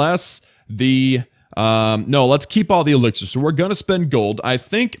 unless the... no, let's keep all the elixir. So we're going to spend gold. I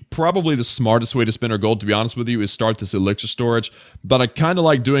think probably the smartest way to spend our gold, to be honest with you, is start this elixir storage. But I kind of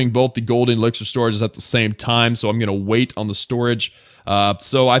like doing both the gold and elixir storages at the same time, so I'm going to wait on the storage.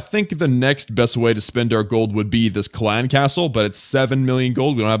 So I think the next best way to spend our gold would be this clan castle, but it's 7 million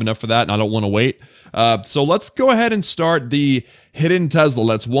gold. We don't have enough for that, and I don't want to wait. So let's go ahead and start the hidden Tesla.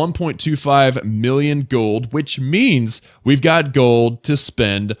 That's 1.25 million gold, which means we've got gold to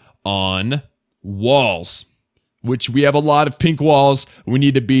spend on walls, which we have a lot of pink walls. We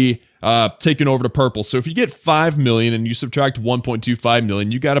need to be taken over to purple. So if you get 5 million and you subtract 1.25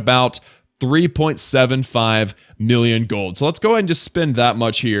 million, you got about 3.75 million gold. So let's go ahead and just spend that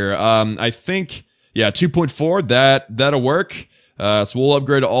much here. I think, yeah, 2.4, that'll work. So we'll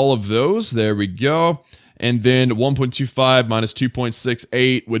upgrade all of those. There we go. And then 1.25 minus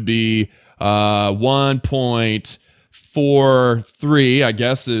 2.68 would be 1.43, I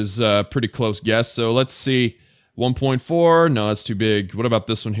guess, is a pretty close guess. So let's see. 1.4. No, that's too big. What about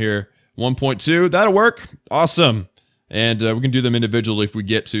this one here? 1.2. That'll work. Awesome. And we can do them individually if we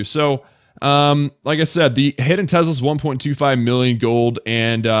get to. So, like I said, the hidden Tesla's 1.25 million gold,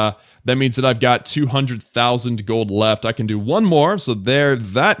 and that means that I've got 200,000 gold left. I can do one more, so there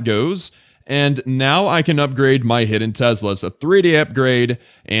that goes. And now I can upgrade my hidden Tesla. It's a 3-day upgrade,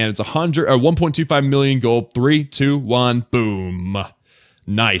 and it's 1.25 million gold. 3, 2, 1, boom.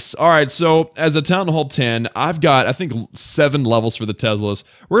 Nice. All right, so as a Town Hall 10, I've got, I think, 7 levels for the Teslas.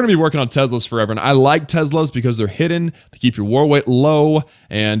 We're going to be working on Teslas forever, and I like Teslas because they're hidden, they keep your war weight low,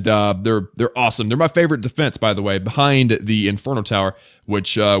 and they're awesome. They're my favorite defense, by the way, behind the Inferno Tower,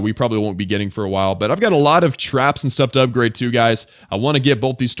 which we probably won't be getting for a while. But I've got a lot of traps and stuff to upgrade too, guys. I want to get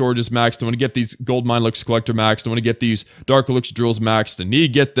both these storages maxed. I want to get these Gold Mine Elixir Collector maxed. I want to get these Dark Elixir Drills maxed. I need to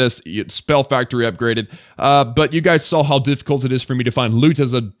get this Spell Factory upgraded. But you guys saw how difficult it is for me to find loot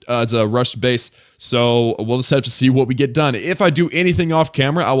as a rushed base. So we'll just have to see what we get done. If I do anything off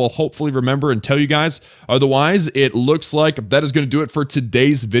camera, I will hopefully remember and tell you guys. Otherwise, it looks like that is going to do it for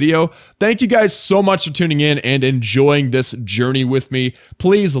today's video. Thank you guys so much for tuning in and enjoying this journey with me.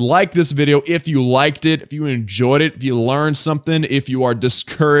 Please like this video if you liked it, if you enjoyed it, if you learned something, if you are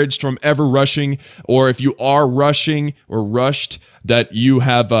discouraged from ever rushing, or if you are rushing or rushed, that you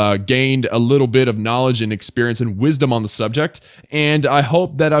have gained a little bit of knowledge and experience and wisdom on the subject. And I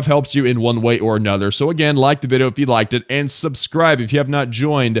hope that I've helped you in one way or another. So again, like the video if you liked it, and subscribe if you have not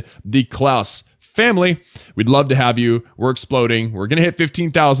joined the Klaus family. We'd love to have you. We're exploding. We're going to hit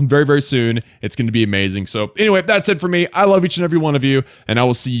 15,000 very, very soon. It's going to be amazing. So anyway, that's it for me. I love each and every one of you, and I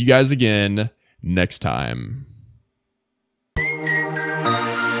will see you guys again next time.